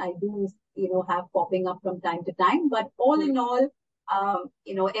question I do, have popping up from time to time. But all in all,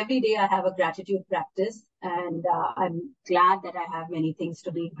 every day I have a gratitude practice, and I'm glad that I have many things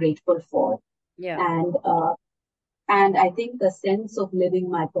to be grateful for. Yeah. And I think the sense of living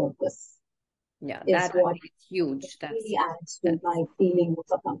my purpose. Yeah, that's huge. That really adds to my feeling of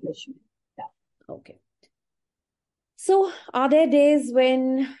accomplishment. Yeah. Okay. So are there days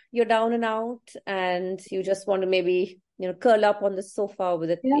when you're down and out and you just want to maybe, curl up on the sofa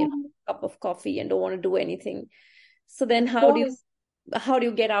with a cup of coffee and don't want to do anything? So then how do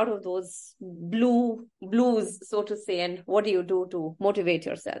you get out of those blues, so to say, and what do you do to motivate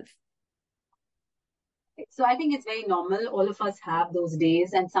yourself? So I think it's very normal. All of us have those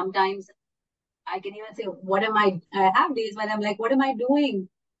days, and sometimes I can even say, I have days when I'm like, what am I doing?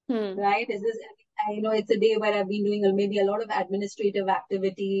 Right? Is this, it's a day where I've been doing maybe a lot of administrative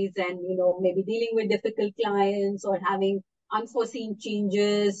activities and, maybe dealing with difficult clients or having unforeseen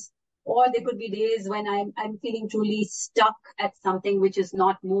changes. Or there could be days when I'm feeling truly stuck at something which is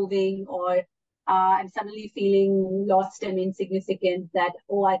not moving, or I'm suddenly feeling lost and insignificant that,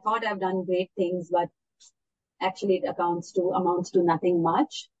 I thought I've done great things, but actually it amounts to nothing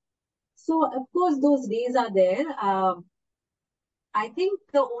much. So, of course, those days are there. I think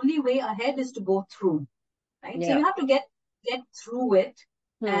the only way ahead is to go through, right? Yeah. So you have to get through it.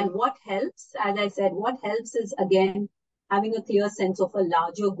 And what helps, as I said, is, again, having a clear sense of a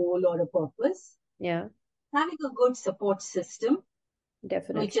larger goal or a purpose. Yeah. Having a good support system.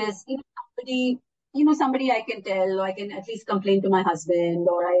 Definitely. Which is somebody I can tell, or I can at least complain to my husband,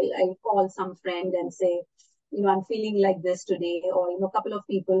 or I'll call some friend and say, I'm feeling like this today, or, a couple of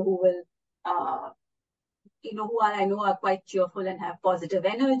people who will, who I know are quite cheerful and have positive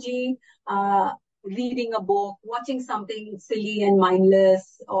energy, reading a book, watching something silly and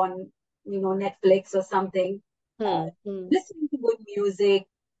mindless on, Netflix or something, listening to good music,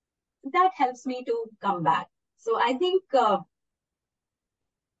 that helps me to come back. So I think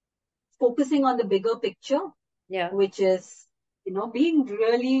focusing on the bigger picture, which is, being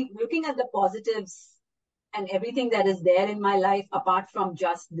really looking at the positives and everything that is there in my life apart from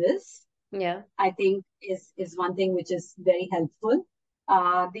just this, I think is one thing which is very helpful.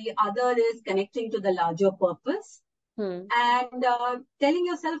 The other is connecting to the larger purpose and telling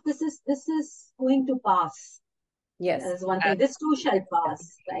yourself this is going to pass. Yes, that is one thing. This too shall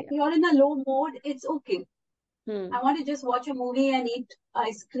pass. Right? You're in a low mode. It's okay. I want to just watch a movie and eat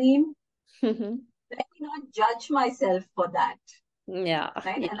ice cream. Let me not judge myself for that. Yeah.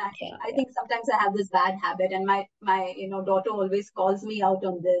 right? And Yeah. I think sometimes I have this bad habit, and my daughter always calls me out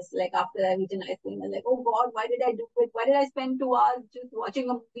on this. Like after I've eaten ice cream, I'm like, oh God, why did I do it? Why did I spend 2 hours just watching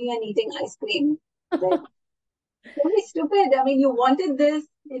a movie and eating ice cream? Like, don't be stupid. I mean, you wanted this,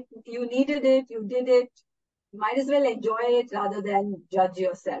 you needed it, you did it. Might as well enjoy it rather than judge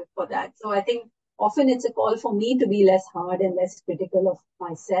yourself for that. So I think often it's a call for me to be less hard and less critical of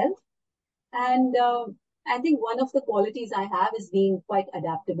myself. And I think one of the qualities I have is being quite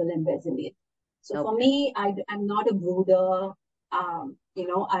adaptable and resilient. So for Okay. me, I'm not a brooder.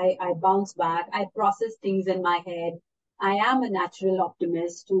 I bounce back. I process things in my head. I am a natural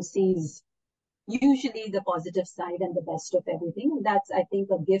optimist who sees usually the positive side and the best of everything. And that's, I think,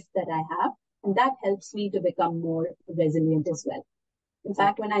 a gift that I have. And that helps me to become more resilient as well. In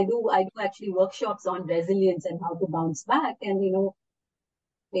fact, when I do actually workshops on resilience and how to bounce back. And,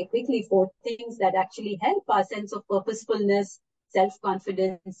 basically 4 things that actually help our sense of purposefulness,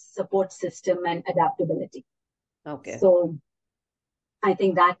 self-confidence, support system, and adaptability. Okay. So I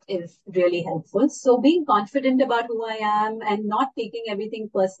think that is really helpful. So being confident about who I am and not taking everything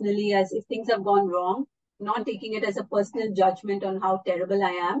personally as if things have gone wrong, not taking it as a personal judgment on how terrible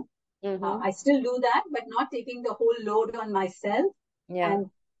I am. Mm-hmm. I still do that, but not taking the whole load on myself Yeah.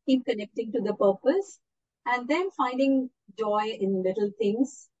 and keep connecting to the purpose. And then finding joy in little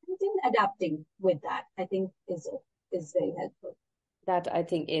things and then adapting with that, I think is very helpful. That I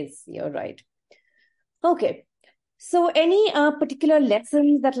think you're right. Okay. So, any particular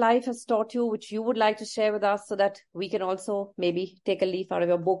lessons that life has taught you, which you would like to share with us so that we can also maybe take a leaf out of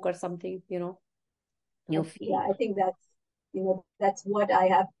your book or something, you Yeah, feel? I think that's what I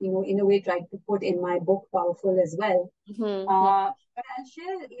have, in a way tried to put in my book, Powerful, as well. Mm-hmm. But I'll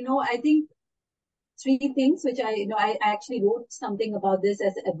share, I think 3 things which I actually wrote something about this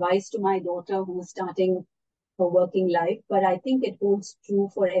as advice to my daughter who's starting her working life, but I think it holds true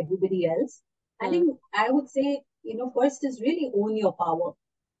for everybody else. I Mm-hmm. think I would say, first is really own your power,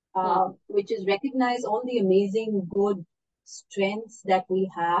 which is recognize all the amazing, good strengths that we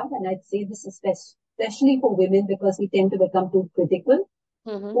have. And I'd say this especially for women because we tend to become too critical.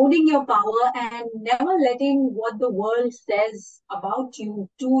 Mm-hmm. Owning your power and never letting what the world says about you,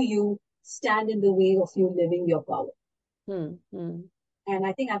 to you, stand in the way of you living your power. Mm-hmm. And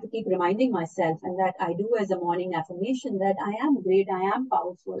I think I have to keep reminding myself, and that I do as a morning affirmation, that I am great, I am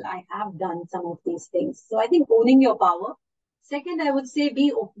powerful, I have done some of these things. So I think owning your power. Second, I would say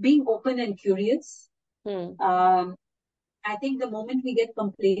being open and curious. Mm-hmm. Um, I think the moment we get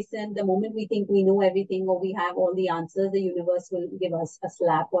complacent, the moment we think we know everything or we have all the answers, the universe will give us a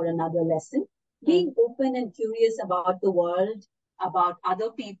slap or another lesson. Being open and curious about the world, about other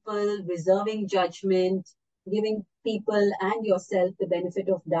people, reserving judgment, giving people and yourself the benefit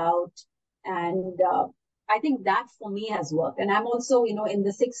of doubt. And I think that for me has worked. And I'm also, in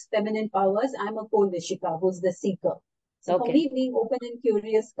the 6 feminine powers, I'm a co-vishika, who's the seeker. So for Okay. me, being open and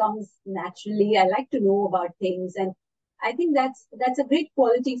curious comes naturally. I like to know about things, and I think that's a great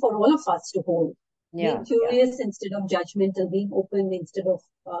quality for all of us to hold. Yeah. Being curious instead of judgmental, being open instead of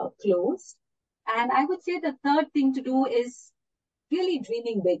closed. And I would say the third thing to do is really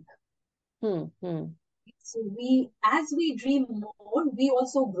dreaming big. Mm-hmm. So as we dream more, we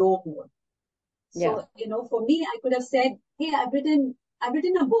also grow more. Yeah. So, for me, I could have said, hey, I've written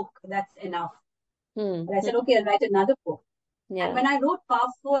a book. That's enough. But I Mm-hmm. said, okay, I'll write another book. And Yeah. when I wrote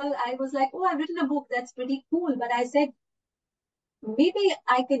Powerful, I was like, oh, I've written a book. That's pretty cool. But I said, maybe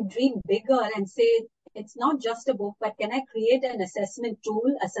I can dream bigger and say it's not just a book, but can I create an assessment tool,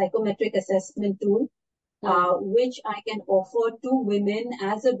 a psychometric assessment tool, Mm. which I can offer to women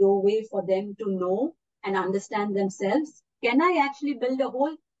as a doorway for them to know and understand themselves? Can I actually build a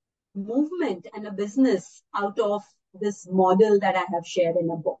whole movement and a business out of this model that I have shared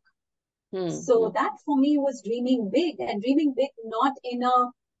in a book? Mm-hmm. So that for me was dreaming big, and dreaming big not in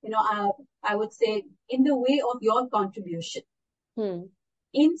a, I would say, in the way of your contribution, Mm.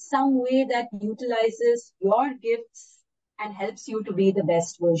 in some way that utilizes your gifts and helps you to be the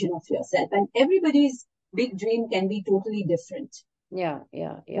best version of yourself. And everybody's big dream can be totally different. Yeah.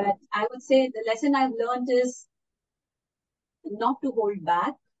 Yeah. Yeah. But I would say the lesson I've learned is not to hold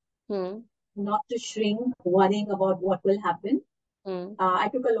back, Mm. not to shrink, worrying about what will happen. Mm. I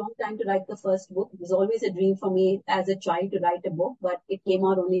took a long time to write the first book. It was always a dream for me as a child to write a book, but it came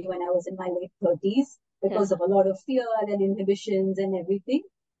out only when I was in my late 30s Yeah. because of a lot of fear and inhibitions and everything.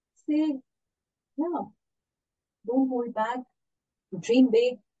 Say, yeah, don't hold back, dream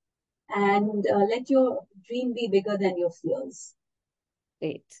big, and let your dream be bigger than your fears.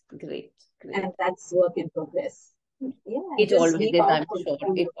 Great. Great. And Great. that's work in progress. Yeah, and It just always be is, I'm powerful.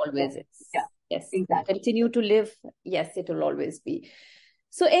 sure. It always is. Yeah. Yes. Exactly. Continue to live. Yes, it will always be.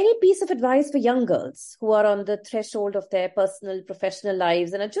 So any piece of advice for young girls who are on the threshold of their personal, professional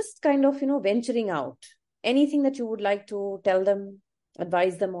lives and are just kind of, venturing out? Anything that you would like to tell them,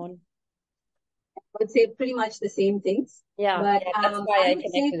 advise them on? I would say pretty much the same things. Yeah, But that's why I I would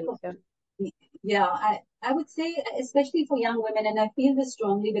say, connected with you. yeah, I would say, especially for young women, and I feel this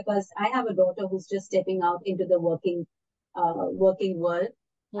strongly because I have a daughter who's just stepping out into the working world.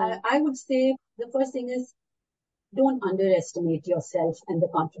 I would say the first thing is don't underestimate yourself and the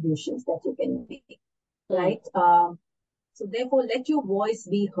contributions that you can make, right? So therefore, let your voice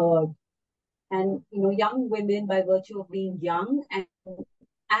be heard. And, young women, by virtue of being young and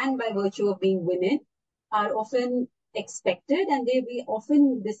by virtue of being women, are often expected and we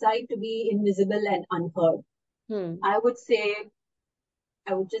often decide to be invisible and unheard. I would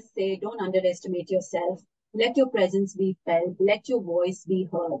just say, don't underestimate yourself. Let your presence be felt. Let your voice be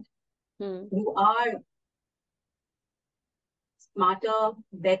heard. You are smarter,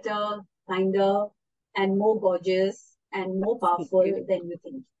 better, kinder, and more gorgeous and more powerful than you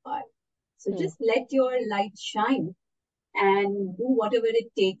think you are. So just let your light shine and do whatever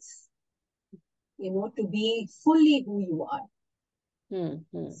it takes, to be fully who you are.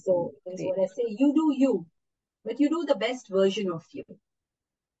 So is what I say. You do you, but you do the best version of you.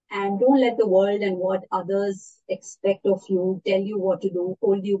 And don't let the world and what others expect of you tell you what to do,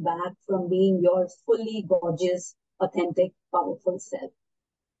 hold you back from being your fully gorgeous, authentic, powerful self.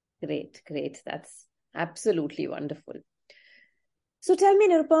 Great. That's absolutely wonderful. So tell me,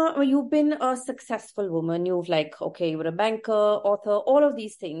 Nirupama, you've been a successful woman. You were a banker, author, all of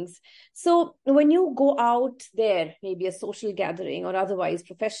these things. So when you go out there, maybe a social gathering or otherwise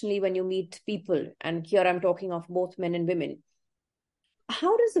professionally, when you meet people, and here I'm talking of both men and women,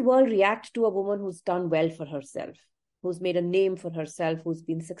 how does the world react to a woman who's done well for herself, who's made a name for herself, who's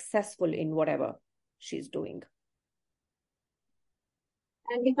been successful in whatever she's doing?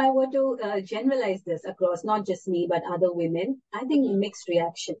 And if I were to generalize this across not just me, but other women, I think mixed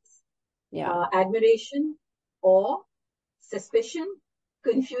reactions. Yeah. Admiration, awe, suspicion,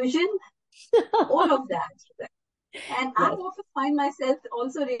 confusion, all of that. And I often find myself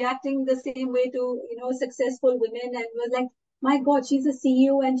also reacting the same way to, successful women and was like, my God, she's a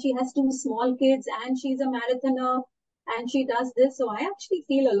CEO and she has 2 small kids and she's a marathoner and she does this. So I actually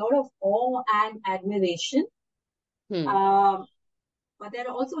feel a lot of awe and admiration. But there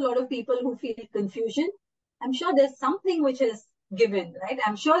are also a lot of people who feel confusion. I'm sure there's something which is given, right?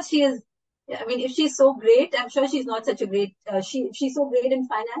 I'm sure she is. I mean, if she's so great, I'm sure she's not such a great. She's so great in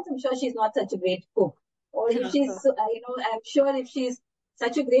finance. I'm sure she's not such a great cook. Or if she's, I'm sure if she's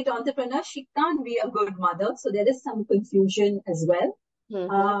such a great entrepreneur, she can't be a good mother. So there is some confusion as well.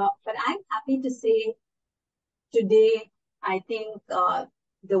 But I'm happy to say today, I think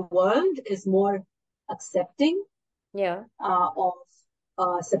the world is more accepting of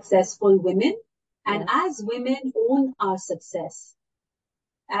successful women. And as women own our success,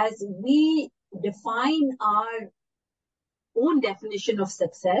 as we define our own definition of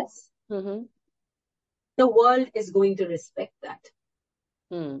success, the world is going to respect that.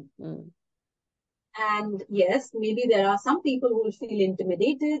 And yes, maybe there are some people who will feel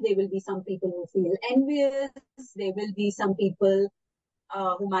intimidated. There will be some people who feel envious. There will be some people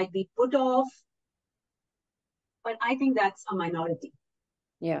who might be put off. But I think that's a minority.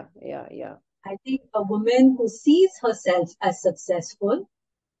 Yeah. I think a woman who sees herself as successful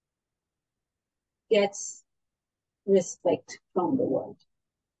gets respect from the world.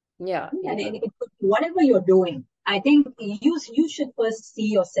 And whatever you're doing, I think you should first see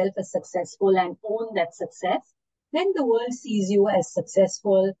yourself as successful and own that success. Then the world sees you as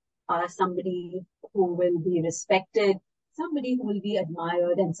successful, somebody who will be respected, somebody who will be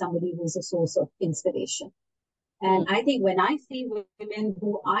admired, and somebody who's a source of inspiration. And I think when I see women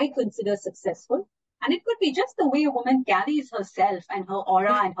who I consider successful, and it could be just the way a woman carries herself and her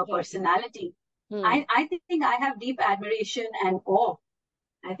aura and her personality, I think I have deep admiration and awe.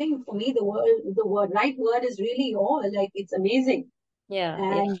 I think for me, the right word is really awe. Like, it's amazing.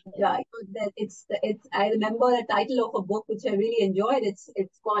 And I remember the title of a book which I really enjoyed.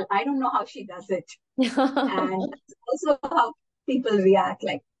 It's called I Don't Know How She Does It. And that's also how people react.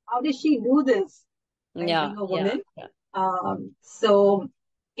 Like, how does she do this? Being a woman. So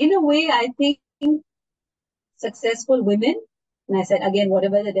in a way, I think successful women, and I said again,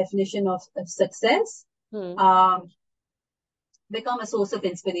 whatever the definition of success, become a source of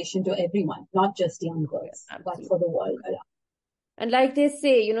inspiration to everyone, not just young girls, but for the world around. And like they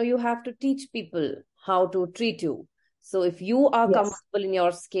say, you have to teach people how to treat you. So if you are comfortable in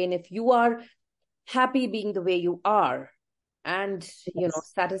your skin, if you are happy being the way you are, and,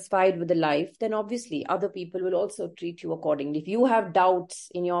 Yes. satisfied with the life, then obviously other people will also treat you accordingly. If you have doubts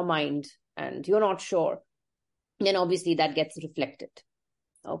in your mind and you're not sure, then obviously that gets reflected.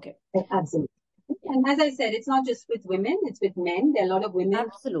 Okay. Absolutely. Yeah. And as I said, it's not just with women, it's with men. There are a lot of women. I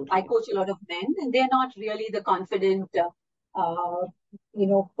Absolutely. coach a lot of men, and they're not really the confident,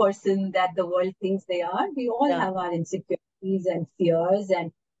 person that the world thinks they are. We all Yeah. have our insecurities and fears,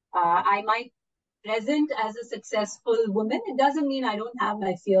 and I might present as a successful woman. It doesn't mean I don't have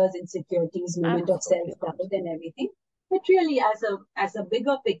my fears, insecurities, moment of Absolutely self-doubt not. and everything. But really, as a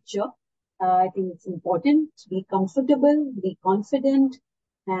bigger picture, I think it's important to be comfortable, be confident,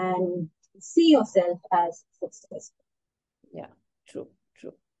 and see yourself as successful. Yeah. True.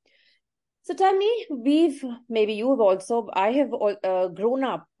 True. So tell me, maybe you have also, I have grown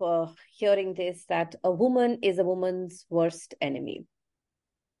up hearing this, that a woman is a woman's worst enemy.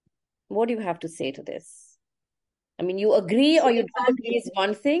 What do you have to say to this? I mean, you agree So or you in don't fact, agree is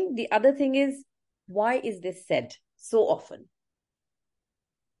one thing. The other thing is, why is this said so often?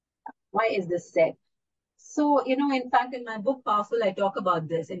 why is this said? So, in fact, in my book, Powerful, I talk about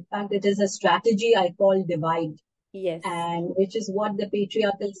this. In fact, it is a strategy I call divide. Yes. And which is what the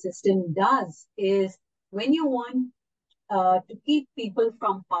patriarchal system does is when you want to keep people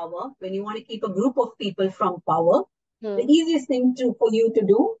from power, when you want to keep a group of people from power, the Hmm. easiest thing for you to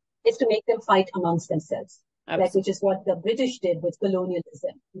do is to make them fight amongst themselves, like which Absolutely. is what the British did with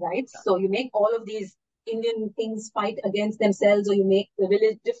colonialism, right? So you make all of these Indian kings fight against themselves, or you make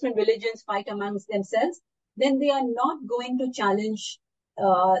different religions fight amongst themselves, then they are not going to challenge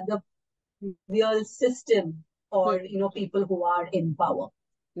the real system Hmm. or people who are in power.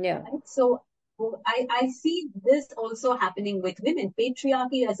 Yeah. Right? So I see this also happening with women.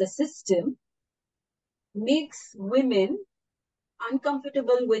 Patriarchy as a system makes women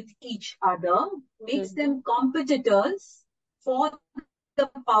uncomfortable with each other, makes Hmm. them competitors for the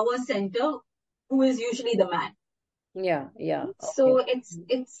power center, who is usually the man. Yeah. Yeah. Okay. So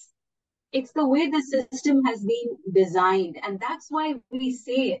it's the way the system has been designed, and that's why we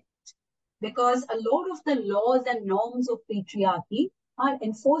say it, because a lot of the laws and norms of patriarchy are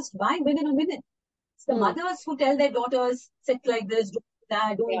enforced by women on women. It's the Hmm. mothers who tell their daughters, sit like this, don't do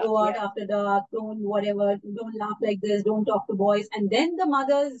that, don't Yeah. go out Yeah. after dark, don't whatever, don't laugh like this, don't talk to boys. And then the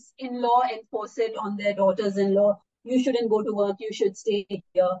mothers in law enforce it on their daughters in law. You shouldn't go to work, you should stay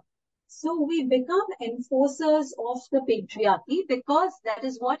here. So we become enforcers of the patriarchy because that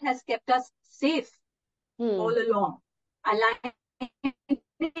is what has kept us safe all Hmm. along.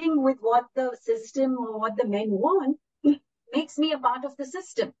 Aligning with what the system or what the men want makes me a part of the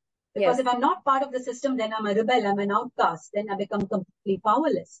system. Because Yes. if I'm not part of the system, then I'm a rebel, I'm an outcast, then I become completely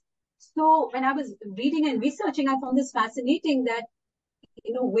powerless. So when I was reading and researching, I found this fascinating that,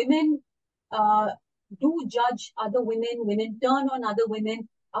 women uh, do judge other women, women turn on other women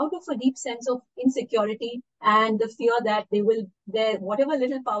out of a deep sense of insecurity and the fear that whatever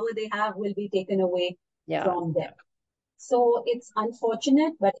little power they have will be taken away Yeah. from Yeah. them. So it's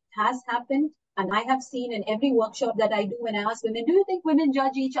unfortunate, but it has happened. And I have seen in every workshop that I do, when I ask women, do you think women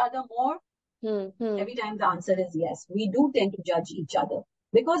judge each other more? Hmm. Hmm. Every time the answer is yes. We do tend to judge each other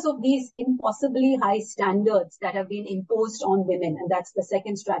because of these impossibly high standards that have been imposed on women. And that's the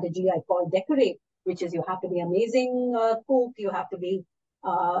second strategy I call decorate, which is you have to be amazing cook, you have to be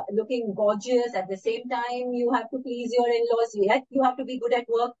looking gorgeous. At the same time, you have to please your in-laws, you have to be good at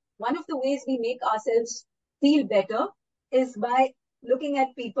work. One of the ways we make ourselves feel better is by looking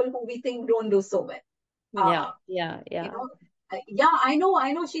at people who we think don't do so well. Yeah. Uh, Yeah. you Yeah. know, yeah, I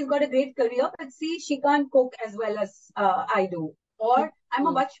know she's got a great career, but see, she can't cook as well as I do, Hmm. or I'm a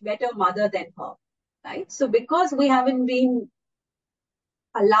Hmm. much better mother than her, right? So because we haven't been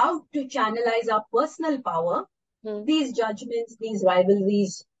allowed to channelize our personal power, Hmm. these judgments, these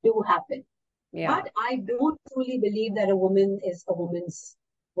rivalries do happen. Yeah. But I don't truly believe that a woman is a woman's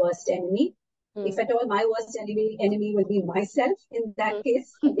worst enemy. If Hmm. at all, my worst enemy will be myself in that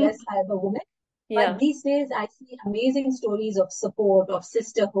case. Hmm. Yes, I am a woman. But Yeah. these days, I see amazing stories of support, of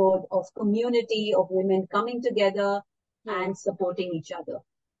sisterhood, of community, of women coming together Hmm. and supporting each other.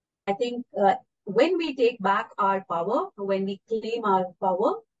 I think when we take back our power, when we claim our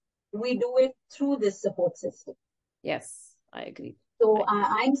power, we do it through this support system. Yes. I agree. So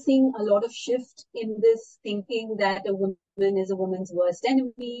I. I'm seeing a lot of shift in this thinking that a woman is a woman's worst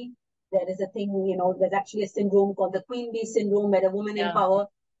enemy. There is a thing, there's actually a syndrome called the queen bee syndrome, where a woman in Yeah. power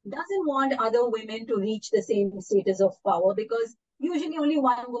doesn't want other women to reach the same status of power, because usually only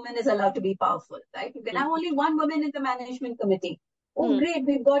one woman is allowed to be powerful, right? You can have only one woman in the management committee. Oh, Hmm. great,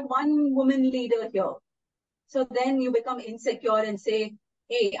 we've got one woman leader here. So then you become insecure and say,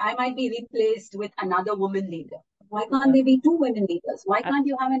 hey, I might be replaced with another woman leader. Why can't there be 2 women leaders? Why can't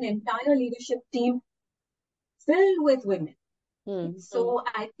you have an entire leadership team filled with women? So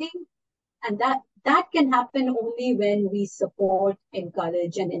I think, and that can happen only when we support,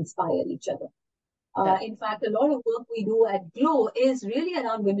 encourage, and inspire each other. In fact, a lot of work we do at Glow is really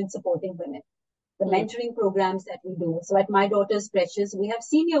around women supporting women. The mentoring programs that we do. So at My Daughter's Precious, we have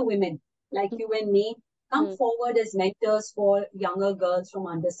senior women like you and me come forward as mentors for younger girls from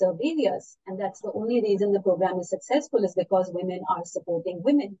underserved areas. And that's the only reason the program is successful, is because women are supporting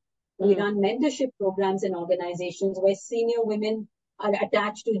women. We run mentorship programs in organizations where senior women are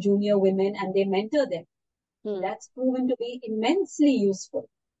attached to junior women and they mentor them. That's proven to be immensely useful.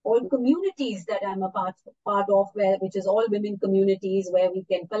 All communities that I'm a part of, which is all women communities where we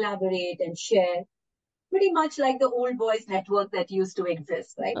can collaborate and share, pretty much like the old boys network that used to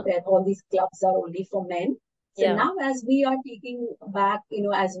exist, right? Where all these clubs are only for men. So now as we are taking back,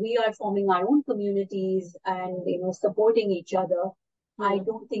 as we are forming our own communities and, supporting each other, I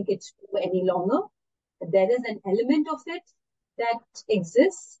don't think it's true any longer. There is an element of it that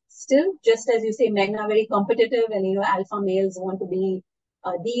exists still, just as you say, men are very competitive and, alpha males want to be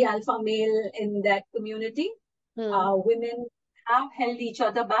the alpha male in that community. Women have held each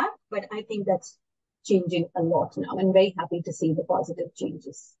other back, but I think that's changing a lot now. I'm very happy to see the positive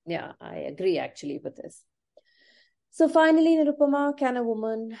changes. Yeah, I agree actually with this. So finally, Nirupama, can a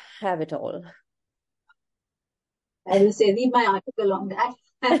woman have it all? I will say, read my article on that.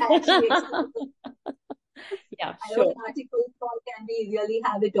 Yeah, I wrote an article called "Can We Really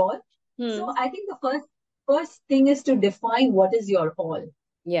Have It All?" So I think the first thing is to define what is your all.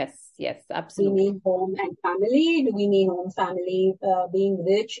 Yes, absolutely. We mean home and family. Do we mean home, family, being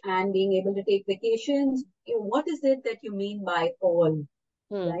rich and being able to take vacations? What is it that you mean by all,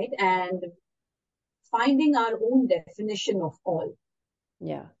 right? And finding our own definition of all.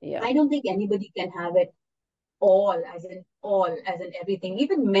 Yeah. I don't think anybody can have it all, as in everything.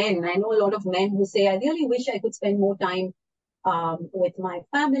 Even men, I know a lot of men who say, I really wish I could spend more time with my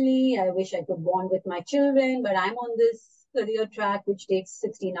family. I wish I could bond with my children, but I'm on this career track which takes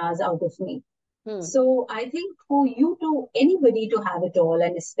 16 hours out of me. So I think for anybody to have it all,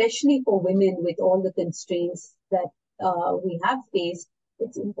 and especially for women with all the constraints that we have faced,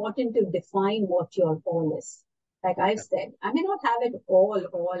 it's important to define what your all is. Like I've said, I may not have it all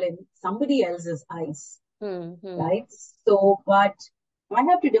in somebody else's eyes, right? So, but I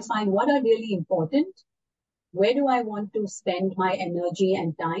have to define what are really important. Where do I want to spend my energy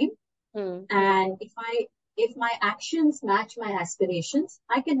and time? And if my actions match my aspirations,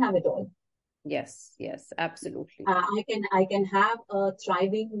 I can have it all. Yes, absolutely. I can have a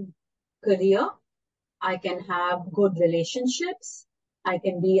thriving career. I can have good relationships. I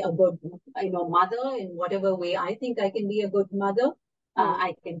can be a good, mother in whatever way I think I can be a good mother.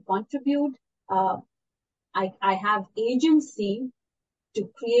 I can contribute. I have agency to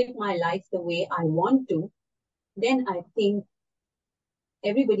create my life the way I want to. Then I think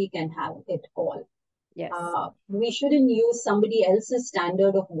everybody can have it all. Yes. We shouldn't use somebody else's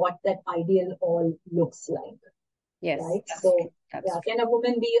standard of what that ideal all looks like. Yes. Right? So, can a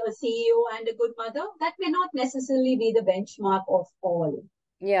woman be a CEO and a good mother? That may not necessarily be the benchmark of all.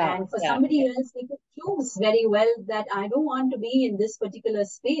 Yeah. And for somebody else, they could choose very well that I don't want to be in this particular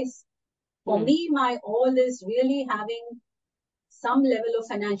space. For me, my all is really having some level of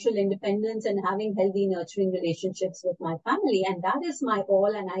financial independence and having healthy, nurturing relationships with my family. And that is my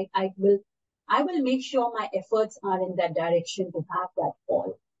all. And I will make sure my efforts are in that direction to have that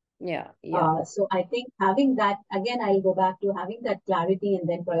all. Yeah. So I think having that, again, I'll go back to having that clarity and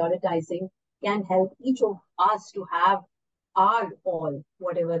then prioritizing can help each of us to have our all,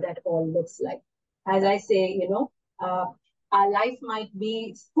 whatever that all looks like. As I say, our life might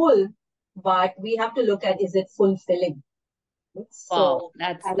be full, but we have to look at, is it fulfilling? Wow,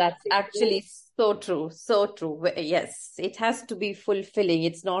 that's actually so true. So true. Yes, it has to be fulfilling.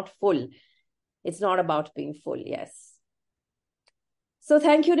 It's not full. It's not about being full. Yes. So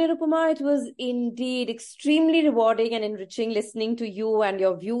thank you, Nirupama. It was indeed extremely rewarding and enriching listening to you and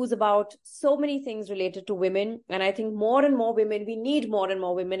your views about so many things related to women. And I think more and more women, we need more and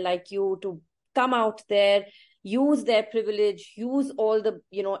more women like you to come out there, use their privilege, use all the,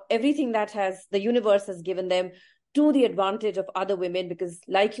 everything that the universe has given them to the advantage of other women. Because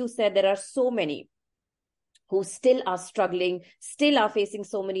like you said, there are so many who still are struggling, still are facing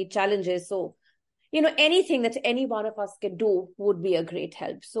so many challenges. So anything that any one of us can do would be a great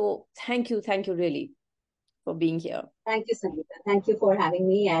help. So thank you really for being here. Thank you, Sangeeta. Thank you for having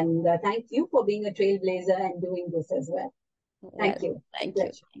me. And thank you for being a trailblazer and doing this as well. Thank you.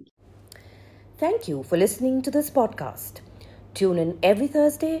 Thank you for listening to this podcast. Tune in every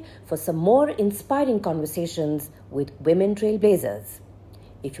Thursday for some more inspiring conversations with women trailblazers.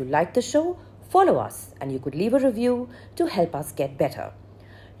 If you like the show, follow us and you could leave a review to help us get better.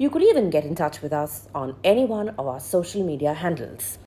 You could even get in touch with us on any one of our social media handles.